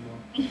him look anymore.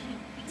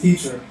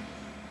 "Teacher,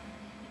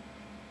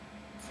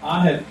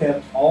 I have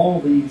kept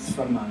all these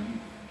from my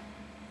youth."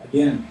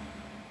 Again,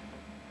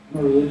 I'm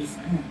a religious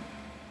man.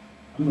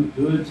 I'm a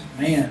good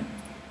man.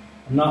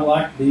 I'm not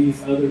like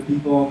these other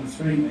people on the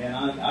street, man.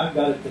 I've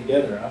got it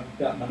together. I've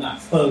got my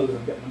nice clothes,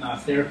 I've got my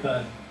nice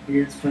haircut,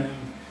 beard's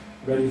trimmed,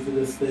 ready for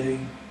this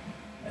thing.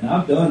 And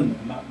I've done,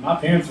 my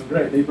parents were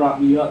great. They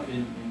brought me up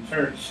in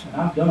church, and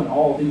I've done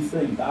all these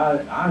things.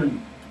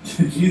 I'm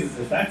Jesus,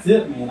 if that's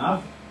it, man,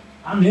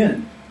 I'm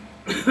in.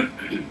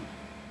 You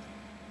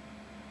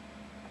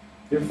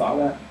ever thought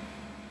that?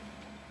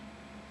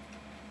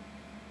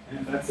 And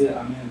if that's it,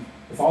 I'm in.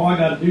 If all I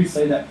got to do is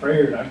say that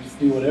prayer, I just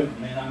do whatever,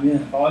 man, I'm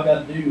in. If all I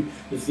got to do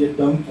is get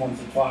dunked once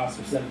or twice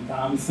or 7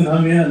 times, then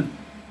I'm in.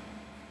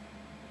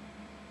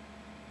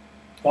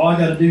 If all I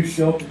got to do is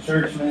show up to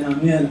church, man,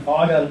 I'm in. If all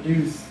I got to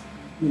do is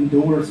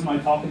endure somebody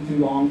talking too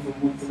long for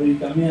once a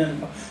week, I'm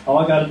in. If all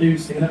I got to do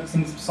is stand up and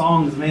sing some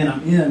songs, man,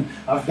 I'm in.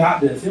 I've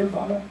got this. You ever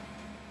thought that?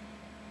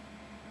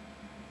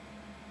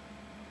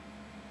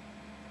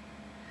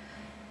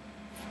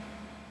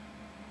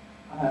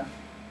 I have.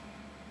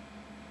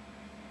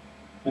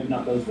 Maybe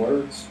not those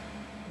words.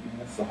 I mean,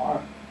 that's the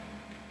heart.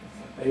 That's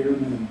the bare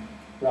minimum.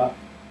 Right?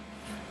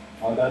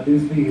 All I got to do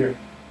is be here.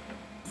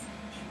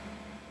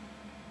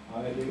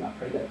 All I got to do, I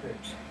prayed that prayer.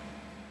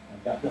 I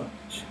got done.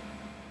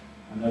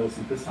 I know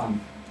some Chris Tomlin.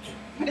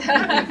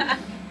 I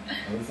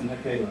listen to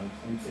Caleb.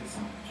 Same 6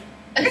 songs.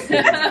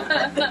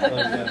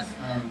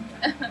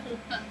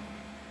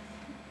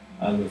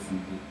 I listen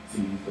to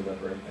CDs for that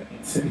break. I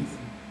can't say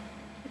anything.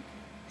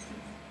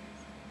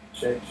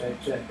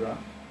 Check, right?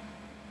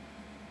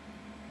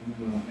 And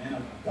then we're like, man,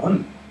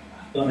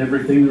 I've done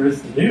everything there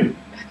is to do.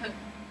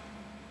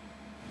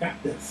 I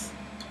got this.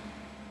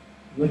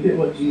 Look at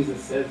what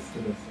Jesus says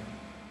to this.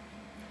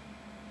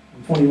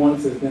 In 21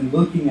 it says, then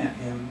looking at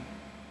him,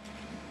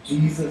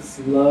 Jesus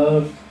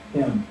loved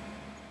him.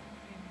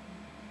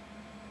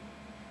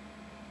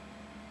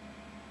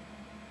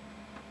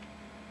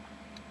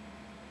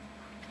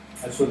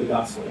 That's where the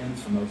gospel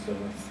ends for most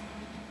of us.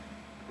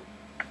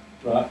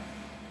 Right?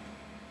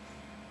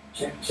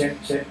 Check.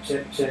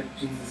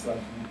 Jesus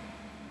loves me.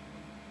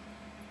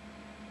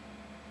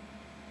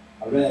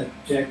 I read,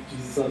 check,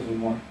 Jesus loves me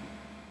more.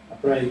 I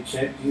prayed,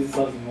 check, Jesus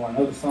loves me more. I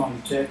know the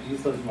songs, check,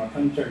 Jesus loves me more. I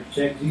come to church,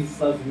 check, Jesus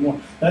loves me more.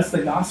 That's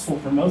the gospel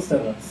for most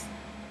of us.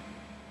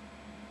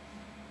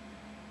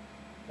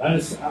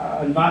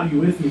 I invite you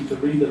with me to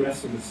read the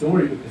rest of the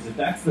story, because if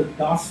that's the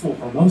gospel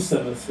for most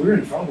of us, we're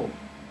in trouble.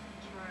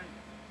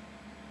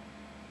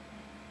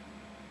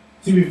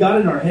 See, we've got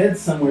in our heads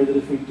somewhere that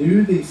if we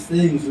do these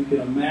things, we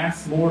can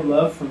amass more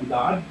love from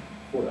God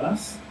for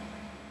us.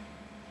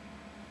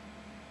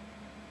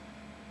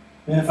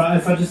 And if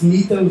I just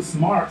meet those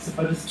marks, if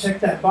I just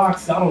check that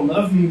box, God will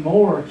love me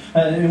more.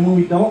 And when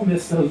we don't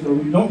miss those, or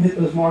we don't hit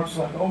those marks,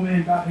 we're like, oh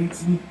man, God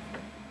hates me.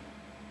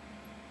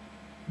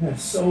 And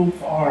that's so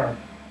far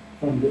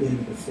from the end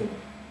of the story.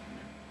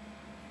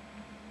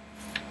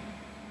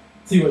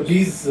 See, what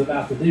Jesus is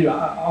about to do,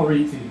 I'll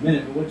read to you in a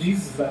minute, but what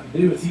Jesus is about to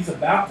do is he's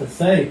about to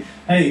say,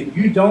 hey,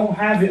 you don't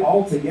have it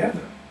all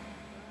together.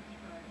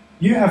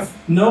 You have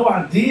no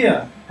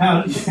idea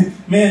how,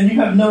 man, you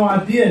have no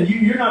idea.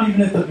 You're not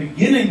even at the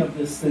beginning of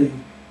this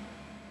thing.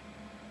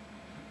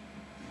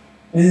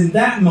 And in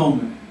that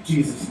moment,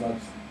 Jesus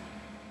loves you.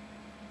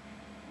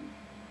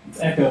 It's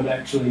echoed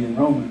actually in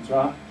Romans,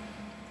 right?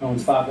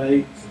 Romans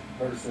 5:8, it's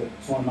a verse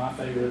that's one of my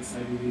favorites.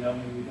 Maybe we know,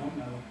 maybe we don't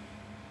know.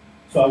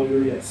 So while we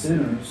were yet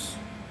sinners,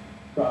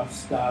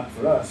 Christ died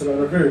for us. So at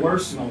our very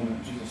worst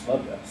moment, Jesus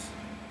loved us.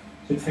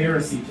 It's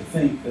heresy to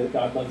think that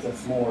God loves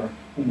us more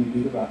when we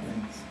do the right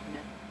things.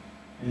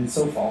 And it's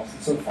so false.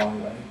 It's so far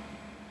away.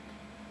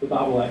 The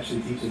Bible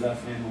actually teaches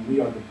us, man, when we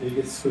are the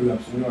biggest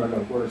screw-ups, when we are at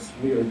our worst,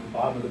 when we are at the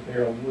bottom of the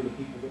barrel, when we're the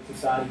people that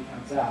society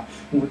counts out,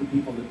 when we're the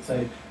people that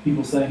say,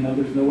 people say, no,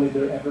 there's no way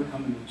they're ever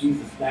coming to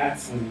Jesus.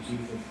 That's when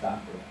Jesus died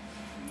for us.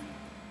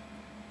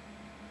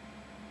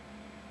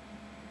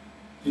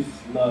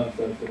 Jesus loves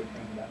those that are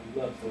counted out. He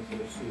loves those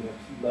that are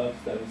screwed-ups. He loves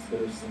those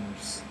that are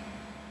sinners.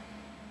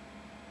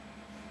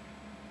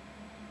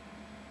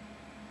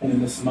 And in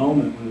this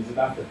moment, when he's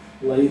about to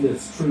lay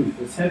this truth,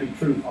 this heavy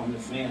truth on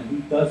this man, he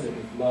does it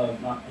with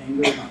love, not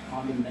anger, not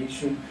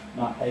condemnation,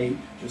 not hate,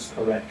 just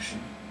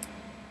correction.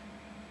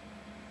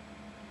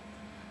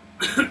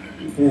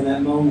 And in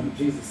that moment,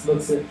 Jesus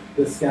looks at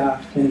this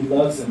guy and he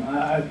loves him.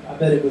 I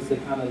bet it was the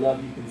kind of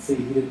love you can see.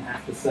 He didn't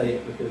have to say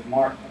it because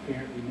Mark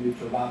apparently knew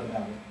to write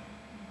about it.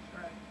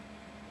 Right.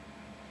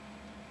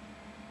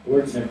 The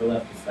words never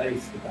left his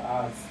face, but the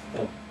eyes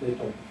told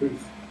the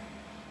truth.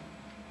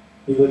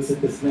 He looks at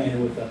this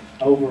man with an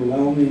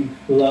overwhelming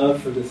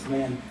love for this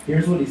man.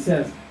 Here's what he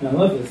says, and I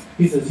love this.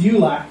 He says, "You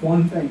lack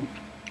one thing."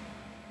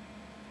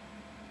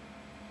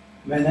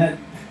 Man,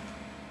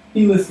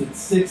 he listed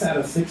 6 out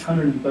of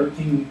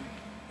 613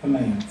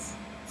 commands.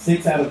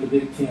 6 out of the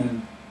Big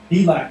Ten.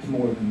 He lacked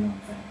more than one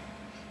thing.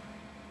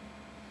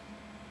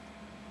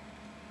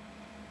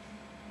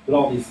 But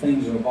all these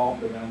things are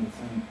revolved around the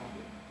same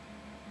topic.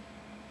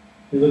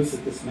 He looks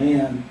at this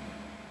man.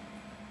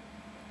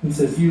 He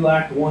says, "You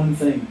lack one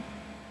thing."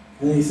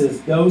 And then he says,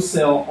 "Go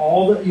sell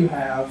all that you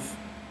have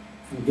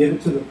and give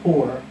it to the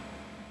poor,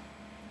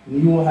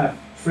 and you will have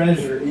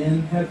treasure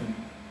in heaven.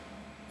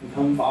 And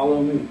come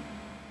follow me."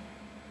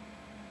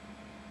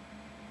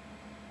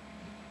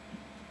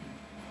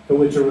 To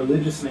which a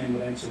religious man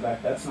would answer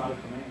back, "That's not a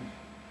command."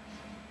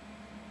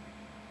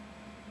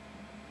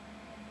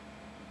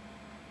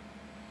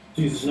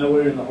 Jesus,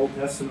 nowhere in the Old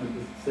Testament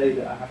does it say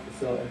that I have to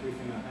sell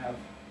everything I have.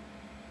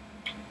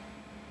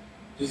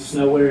 Jesus,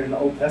 nowhere in the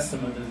Old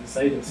Testament does it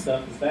say that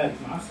stuff is bad.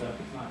 It's my stuff.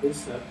 It's not his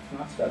stuff. It's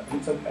my stuff. And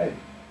it's okay.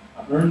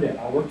 I earned it.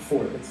 I worked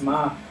for it. It's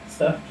my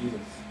stuff,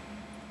 Jesus.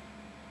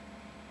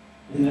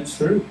 And that's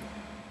true.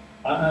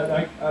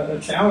 I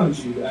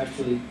challenge you to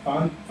actually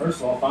find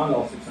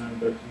all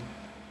 613.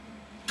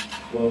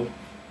 Whoa.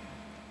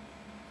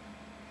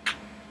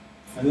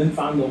 And then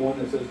find the one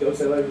that says, "Go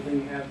sell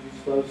everything you have,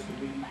 use clothes to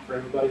be for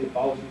everybody that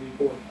follows you to be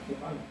poor." I can't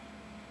find it.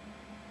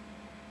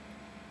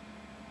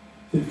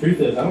 See, the truth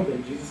is, I don't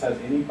think Jesus has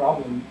any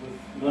problem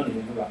with money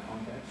in the right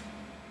context.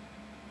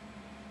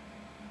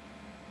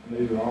 I may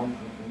be wrong.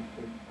 I don't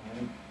think I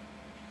am.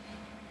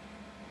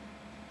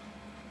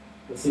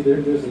 But see,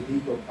 there's a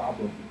deeper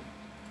problem here.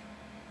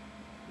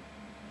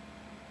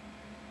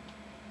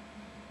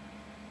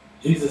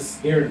 Jesus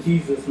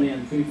guarantees this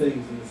man 2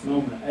 things in this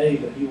moment. A,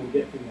 that he will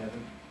get to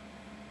heaven.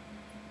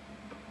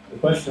 The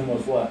question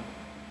was what?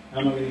 How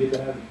am I going to get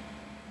to heaven?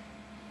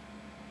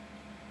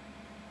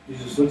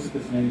 Jesus looks at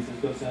this man and says,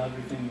 "Go sell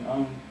everything you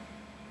own,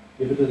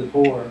 give it to the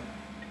poor,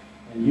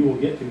 and you will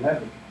get to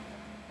heaven."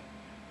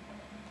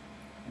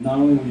 And not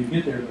only will you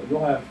get there, but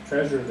you'll have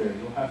treasure there.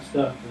 You'll have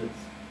stuff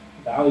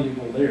that's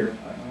valuable there.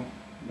 I don't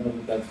know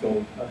that that's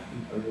gold. I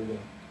really don't.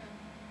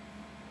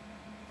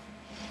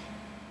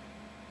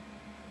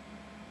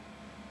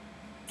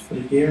 But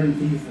he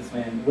guarantees this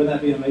man. Wouldn't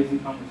that be an amazing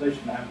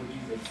conversation to have with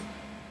Jesus?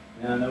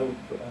 And I know,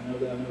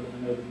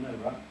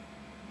 right?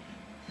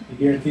 He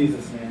guarantees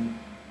this man,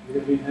 you're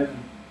going to be in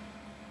heaven.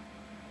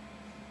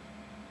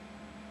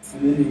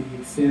 And then he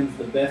extends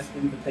the best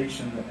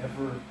invitation that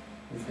ever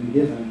has been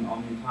given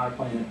on the entire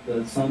planet.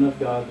 The Son of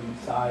God, the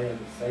Messiah,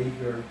 the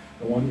Savior,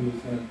 the one who was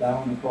going to die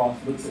on the cross,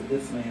 looks at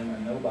this man, or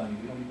nobody.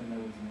 We don't even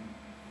know his name.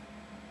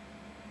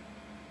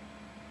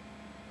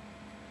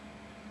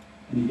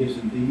 And he gives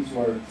him these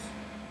words: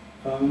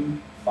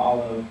 "Come,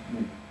 follow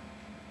me."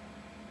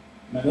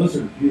 Man, those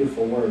are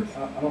beautiful words.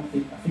 I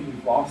think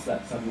we've lost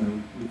that somewhere.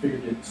 We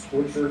figured it's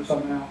torture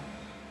somehow.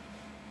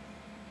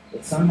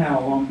 But somehow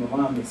along the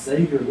line, the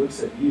Savior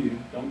looks at you,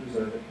 don't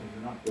deserve it because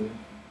you're not good.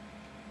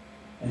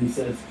 And he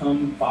says,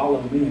 "Come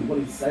follow me." And what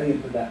he's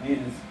saying to that man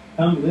is,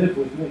 come live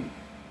with me.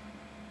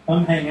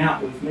 Come hang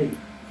out with me.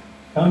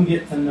 Come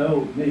get to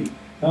know me.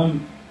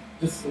 Come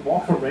just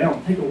walk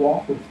around. Take a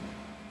walk with me.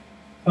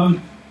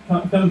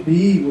 Come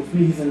be with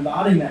me. He's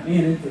inviting that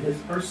man into his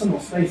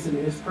personal space,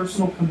 into his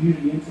personal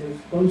community, into his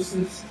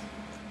closest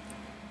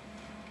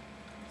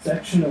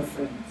section of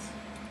friends.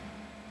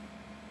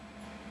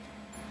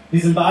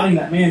 He's inviting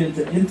that man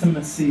into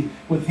intimacy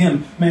with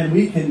him. Man,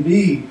 we can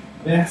be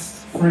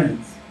best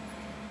friends.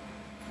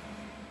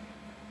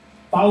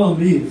 Follow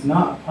me is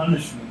not a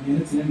punishment,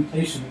 man. It's an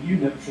invitation that you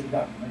never should have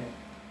gotten mail.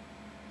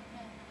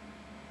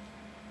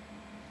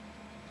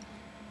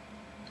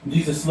 And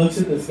Jesus looks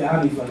at this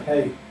guy and he's like,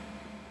 "Hey,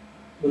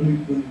 let me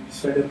be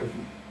straight up with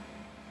you.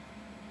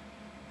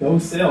 Go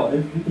sell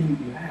everything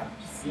you have.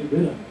 Just get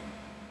rid of it.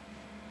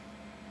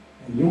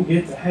 And you'll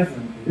get to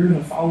heaven, and you're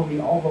going to follow me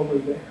all the way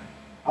there.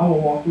 I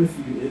will walk with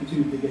you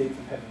into the gates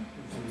of heaven."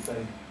 And so we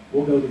say,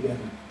 we'll go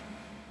together.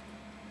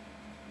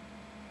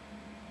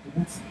 And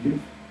that's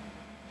beautiful.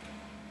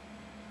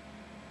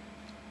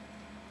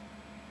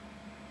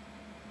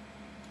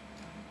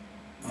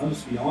 I'll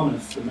just be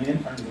honest, the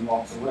man turns and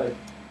walks away.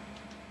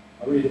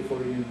 I'll read it for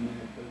you in a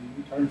minute, but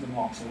he turns and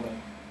walks away.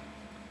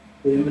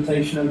 The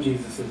invitation of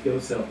Jesus is, go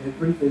sell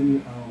everything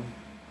you own,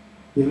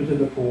 give it to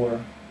the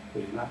poor,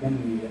 because you're not going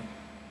to need it,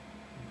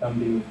 and come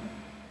be with me.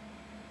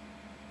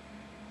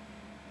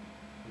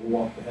 We'll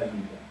walk to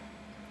heaven together.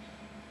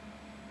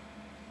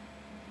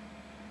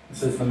 It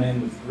says the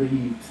man was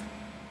grieved,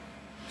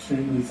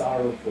 extremely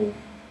sorrowful.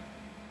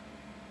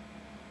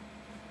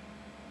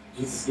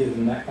 Jesus gives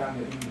him that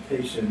kind of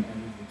invitation,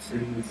 and he's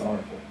extremely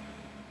sorrowful.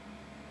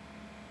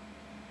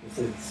 It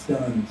says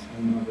stunned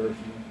in my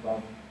version of the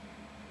Bible.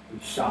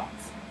 He's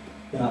shocked.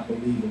 Cannot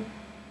believe it.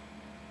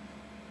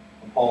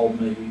 Appalled,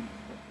 maybe.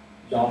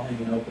 Jaw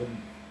hanging open.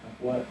 Like,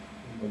 what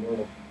in the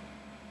world?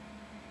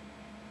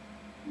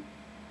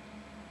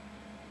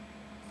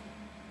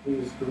 He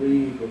was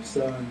grieved or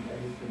stunned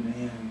as the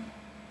man.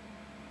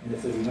 And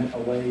it says he went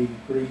away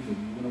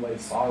grieving. He went away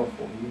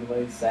sorrowful. He went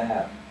away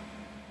sad.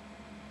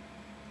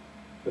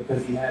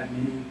 Because he had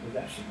many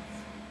possessions.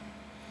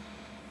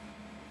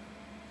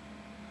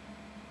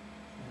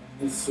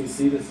 And we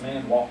see this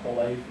man walk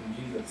away from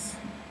Jesus.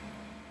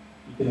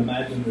 You can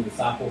imagine the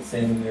disciples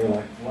standing there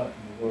like, what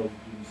in the world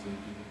did you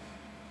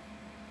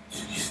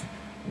do, Jesus?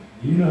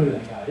 Do you know who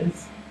that guy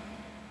is?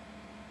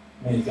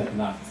 Man, he's got the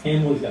nicest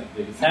camel, he's got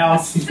the biggest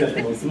house, he's got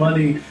the most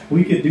money.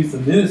 We could do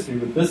some ministry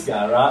with this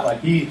guy, right?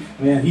 Like he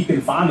can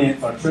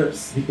finance our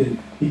trips. He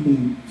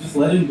can just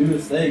let him do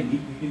his thing. He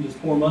can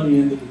just pour money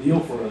into the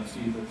deal for us,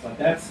 Jesus. Like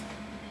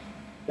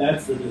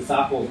that's the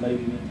disciples'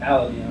 maybe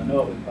mentality, and I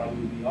know it would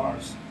probably be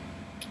ours.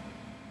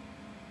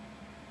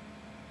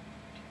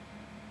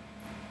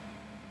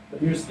 But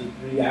here's the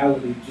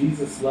reality.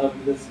 Jesus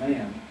loved this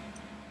man.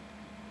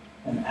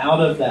 And out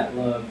of that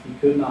love, he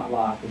could not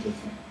lie to this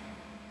man.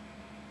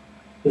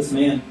 This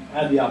man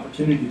had the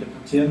opportunity to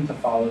pretend to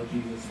follow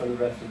Jesus for the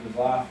rest of his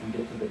life and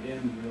get to the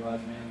end and realize,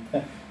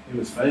 man, it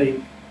was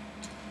fake.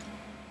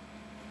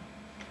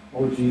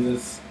 Or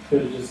Jesus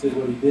could have just did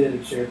what he did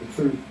and shared the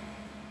truth.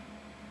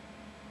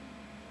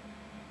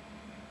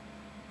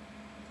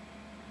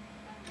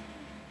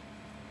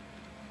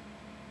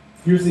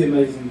 Here's the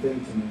amazing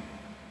thing to me.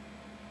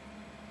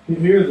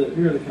 Here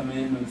are the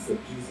commandments that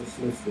Jesus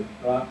listed,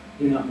 right?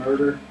 Do not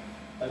murder.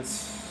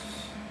 That's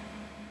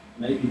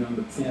maybe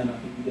number 10. I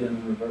think you get them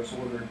in reverse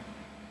order.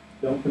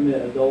 Don't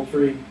commit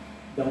adultery.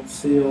 Don't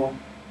steal.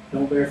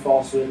 Don't bear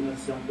false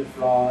witness. Don't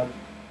defraud.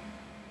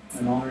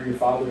 And honor your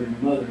father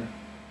and your mother.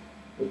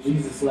 But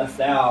Jesus left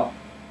out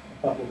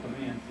a couple of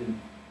commands, didn't he?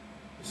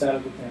 Just out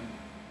of the 10.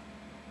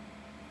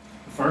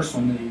 The first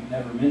one that he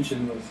never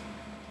mentioned was,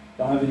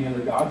 don't have any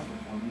other gods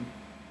before me.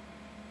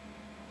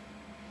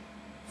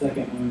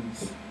 Second one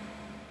is,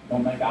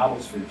 don't make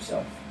idols for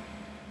yourself.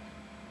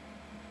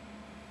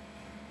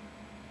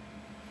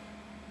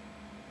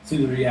 See,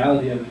 the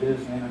reality of it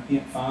is, man, I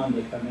can't find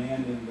a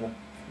command in the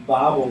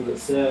Bible that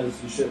says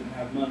you shouldn't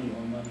have money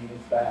or money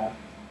is bad.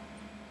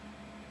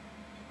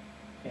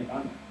 Can't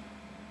find it.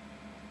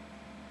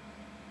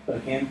 But I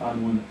can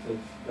find one that says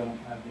don't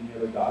have any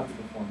other gods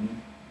before me.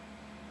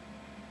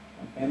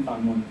 I can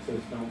find one that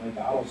says don't make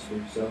idols for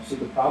yourself. See,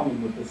 the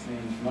problem with this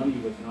man's money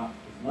was not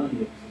his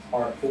money, it was his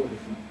heart for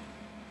his money.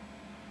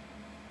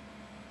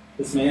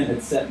 This man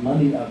had set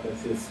money up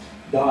as his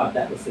God.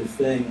 That was his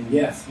thing. And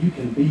yes, you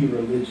can be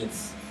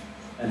religious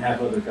and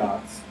have other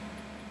gods.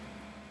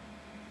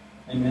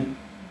 Amen?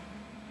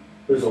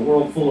 There's a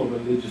world full of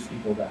religious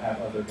people that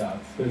have other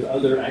gods. There's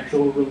other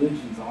actual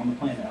religions on the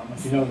planet. I don't know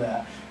if you know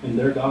that. And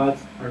their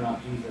gods are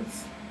not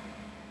Jesus.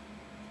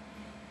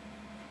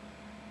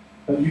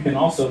 But you can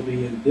also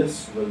be in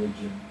this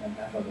religion and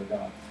have other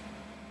gods.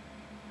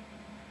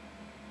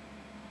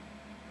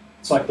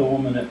 It's like the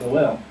woman at the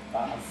well.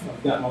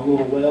 I've got my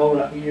little well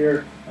right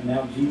here, and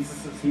now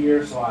Jesus is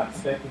here, so I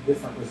expect a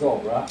different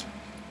result, right?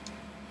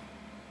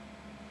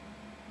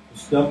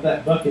 Just dump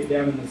that bucket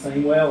down in the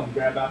same well and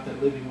grab out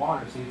that living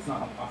water. See, it's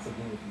not a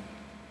possibility.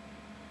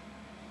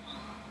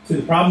 See,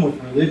 the problem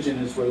with religion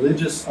is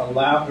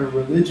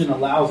religion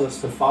allows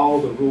us to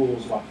follow the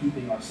rules while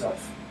keeping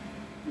ourselves.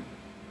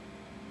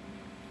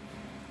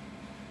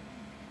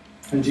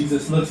 And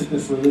Jesus looks at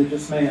this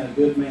religious man, a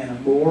good man, a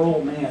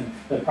moral man,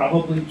 a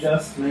probably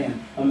just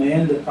man, a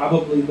man that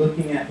probably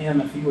looking at him,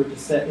 if he were to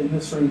sit in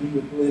this room, he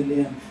would blend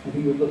in and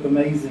he would look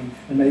amazing,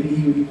 and maybe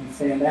he would even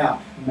stand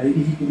out, and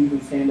maybe he could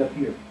even stand up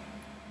here.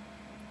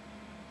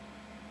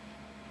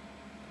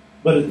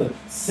 But at the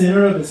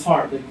center of his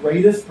heart, the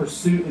greatest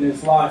pursuit in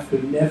his life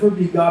could never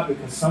be God,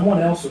 because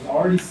someone else was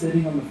already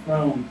sitting on the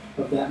throne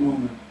of that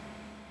moment.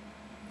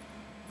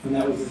 And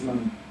that was his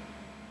money.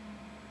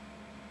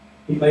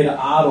 He made an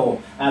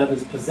idol out of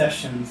his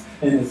possessions,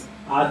 and his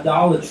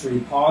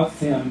idolatry caused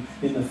him,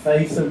 in the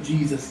face of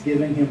Jesus,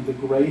 giving him the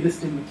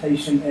greatest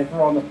invitation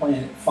ever on the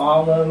planet: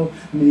 follow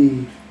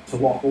me, to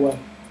walk away.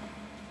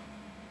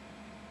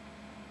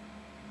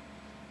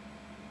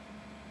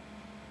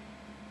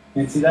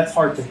 And see, that's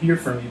hard to hear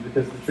from you,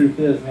 because the truth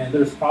is, man,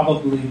 there's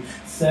probably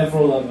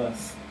several of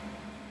us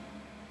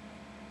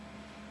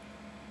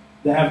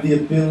that have the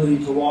ability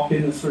to walk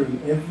in this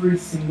room every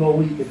single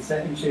week and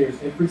sit in chairs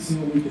every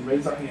single week and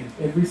raise our hands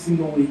every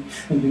single week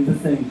and do the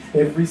thing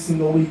every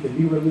single week and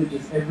be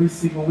religious every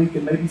single week.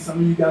 And maybe some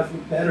of you guys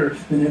look better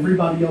than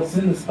everybody else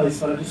in this place,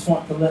 but I just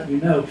want to let you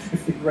know,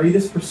 if the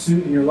greatest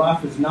pursuit in your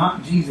life is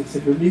not Jesus,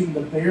 if you're meeting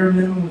the bare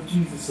minimum of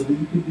Jesus so that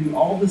you can do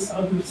all this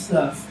other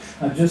stuff,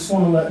 I just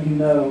want to let you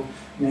know,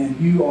 man,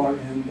 you are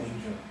in danger.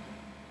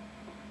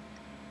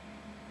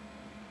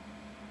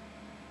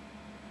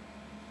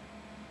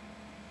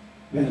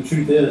 And the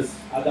truth is,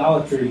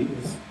 idolatry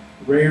is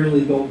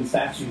rarely golden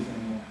statues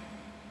anymore.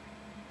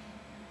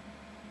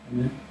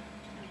 Amen?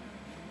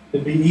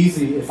 It'd be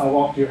easy if I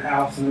walked to your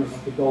house and there was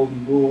like a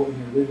golden bull in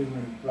your living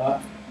room,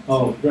 right?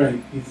 Oh,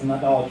 great, he's an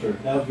idolater.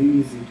 That would be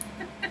easy.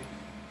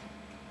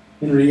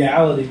 In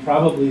reality,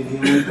 probably the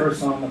only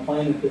person on the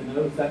planet that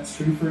knows that's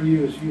true for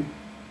you is you.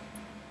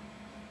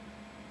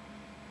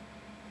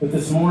 But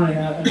this morning,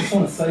 I just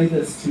want to say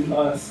this to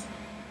us.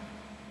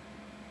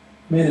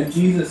 Man, if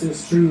Jesus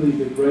is truly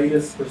the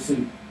greatest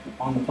pursuit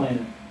on the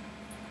planet,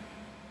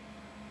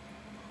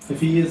 if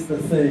he is the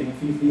thing,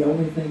 if he's the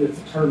only thing that's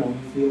eternal,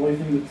 he's the only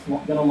thing that's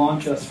going to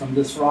launch us from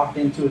this rock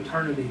into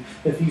eternity,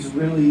 if he's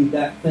really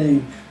that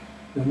thing,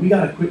 then we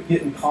got to quit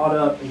getting caught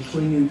up and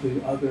clinging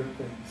to other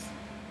things.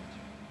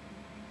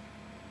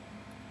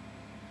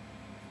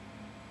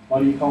 Why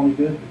do you call me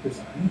good? Because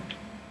I am.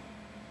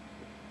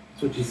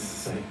 That's what Jesus is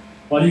saying.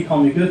 Why do you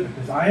call me good?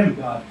 Because I am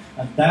God,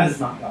 and that is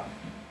not God.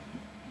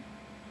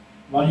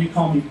 Why do you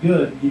call me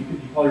good? Do you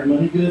call your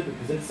money good?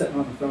 Because it's sitting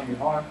on the throne of your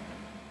heart.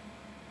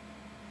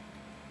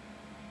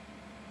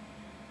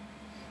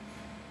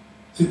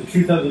 See, the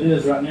truth of it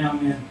is, right now,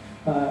 man,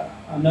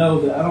 I know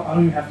that I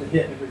don't even have to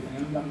hit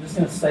everything. I'm just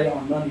going to stay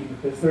on money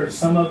because there are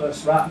some of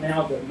us right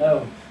now that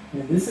know,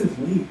 man, this is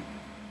me.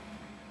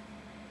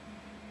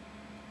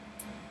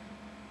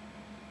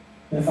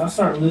 And if I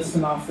start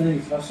listing off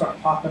things, if I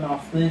start popping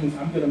off things,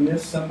 I'm going to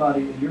miss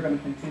somebody and you're going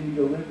to continue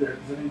to live there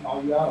because I didn't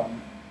call you out on it.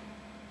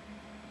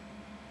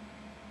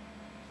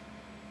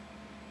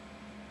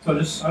 So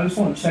I just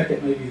want to check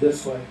it maybe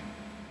this way.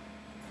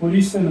 What do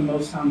you spend the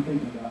most time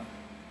thinking about?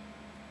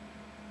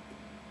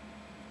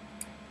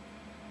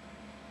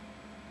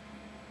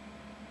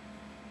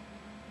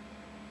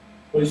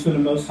 What do you spend the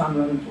most time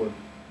running toward?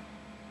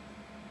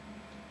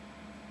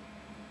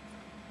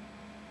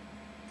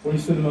 What do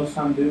you spend the most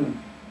time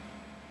doing?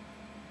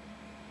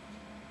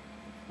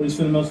 What do you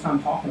spend the most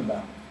time talking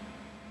about?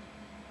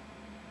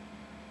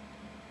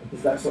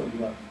 Because that's what you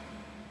love.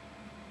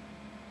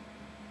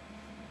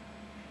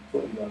 That's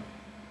what you love.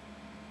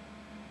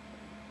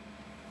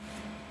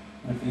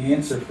 And if the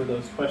answer for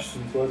those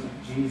questions wasn't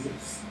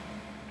Jesus,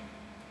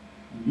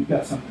 then you've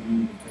got something you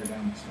need to tear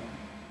down this morning.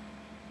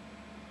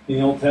 In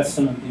the Old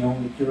Testament, the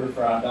only cure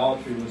for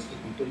idolatry was to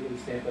completely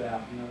stamp it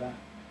out. You know that?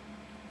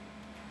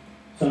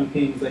 Some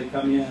kings, they'd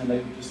come in and they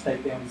would just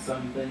take down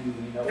some things,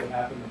 and you know what would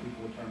happen? The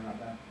people would turn right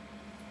back.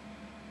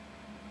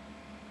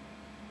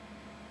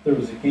 There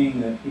was a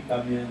king that he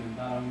come in and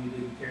not only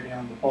did he tear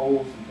down the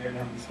poles and tear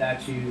down the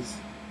statues,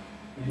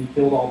 and he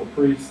killed all the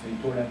priests and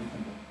he tore down the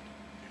temple.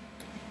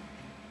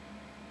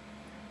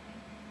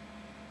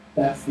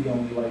 That's the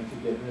only way to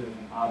get rid of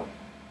an idol.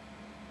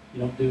 You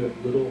don't do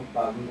it little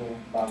by little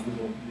by little.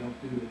 You don't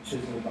do it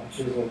chisel by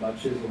chisel by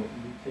chisel.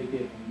 You take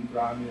it and you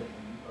grind it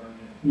and you burn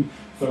it. You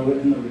throw it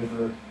in the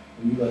river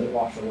and you let it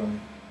wash away.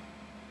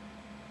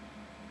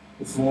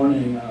 This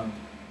morning,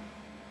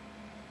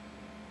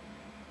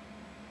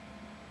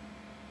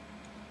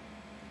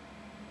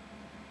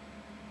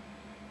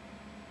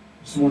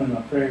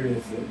 my prayer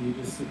is that you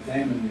just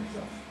examine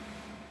yourself.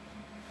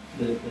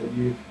 That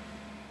you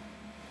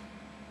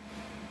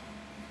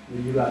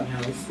right now,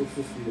 let's just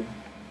do that.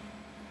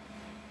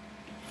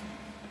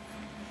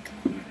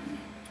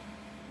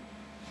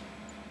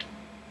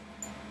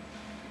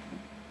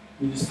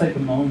 You just take a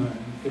moment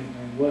and think,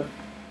 man,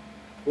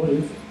 what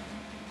is it?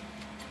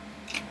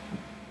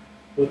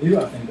 What do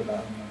I think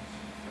about him most?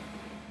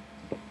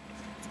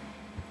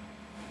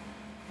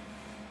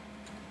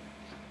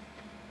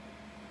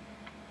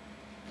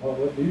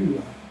 What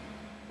do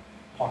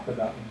I talk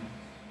about him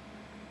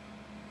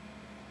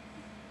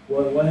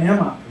most? What am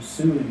I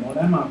pursuing? What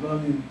am I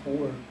running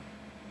toward?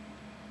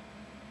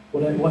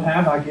 What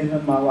have I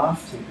given my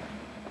life to?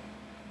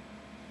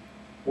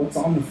 What's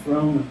on the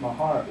throne of my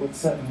heart? What's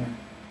sitting there?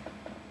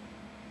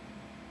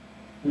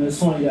 And I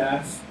just want you to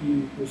ask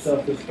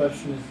yourself this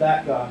question, is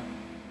that God?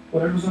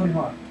 Whatever's on your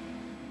heart.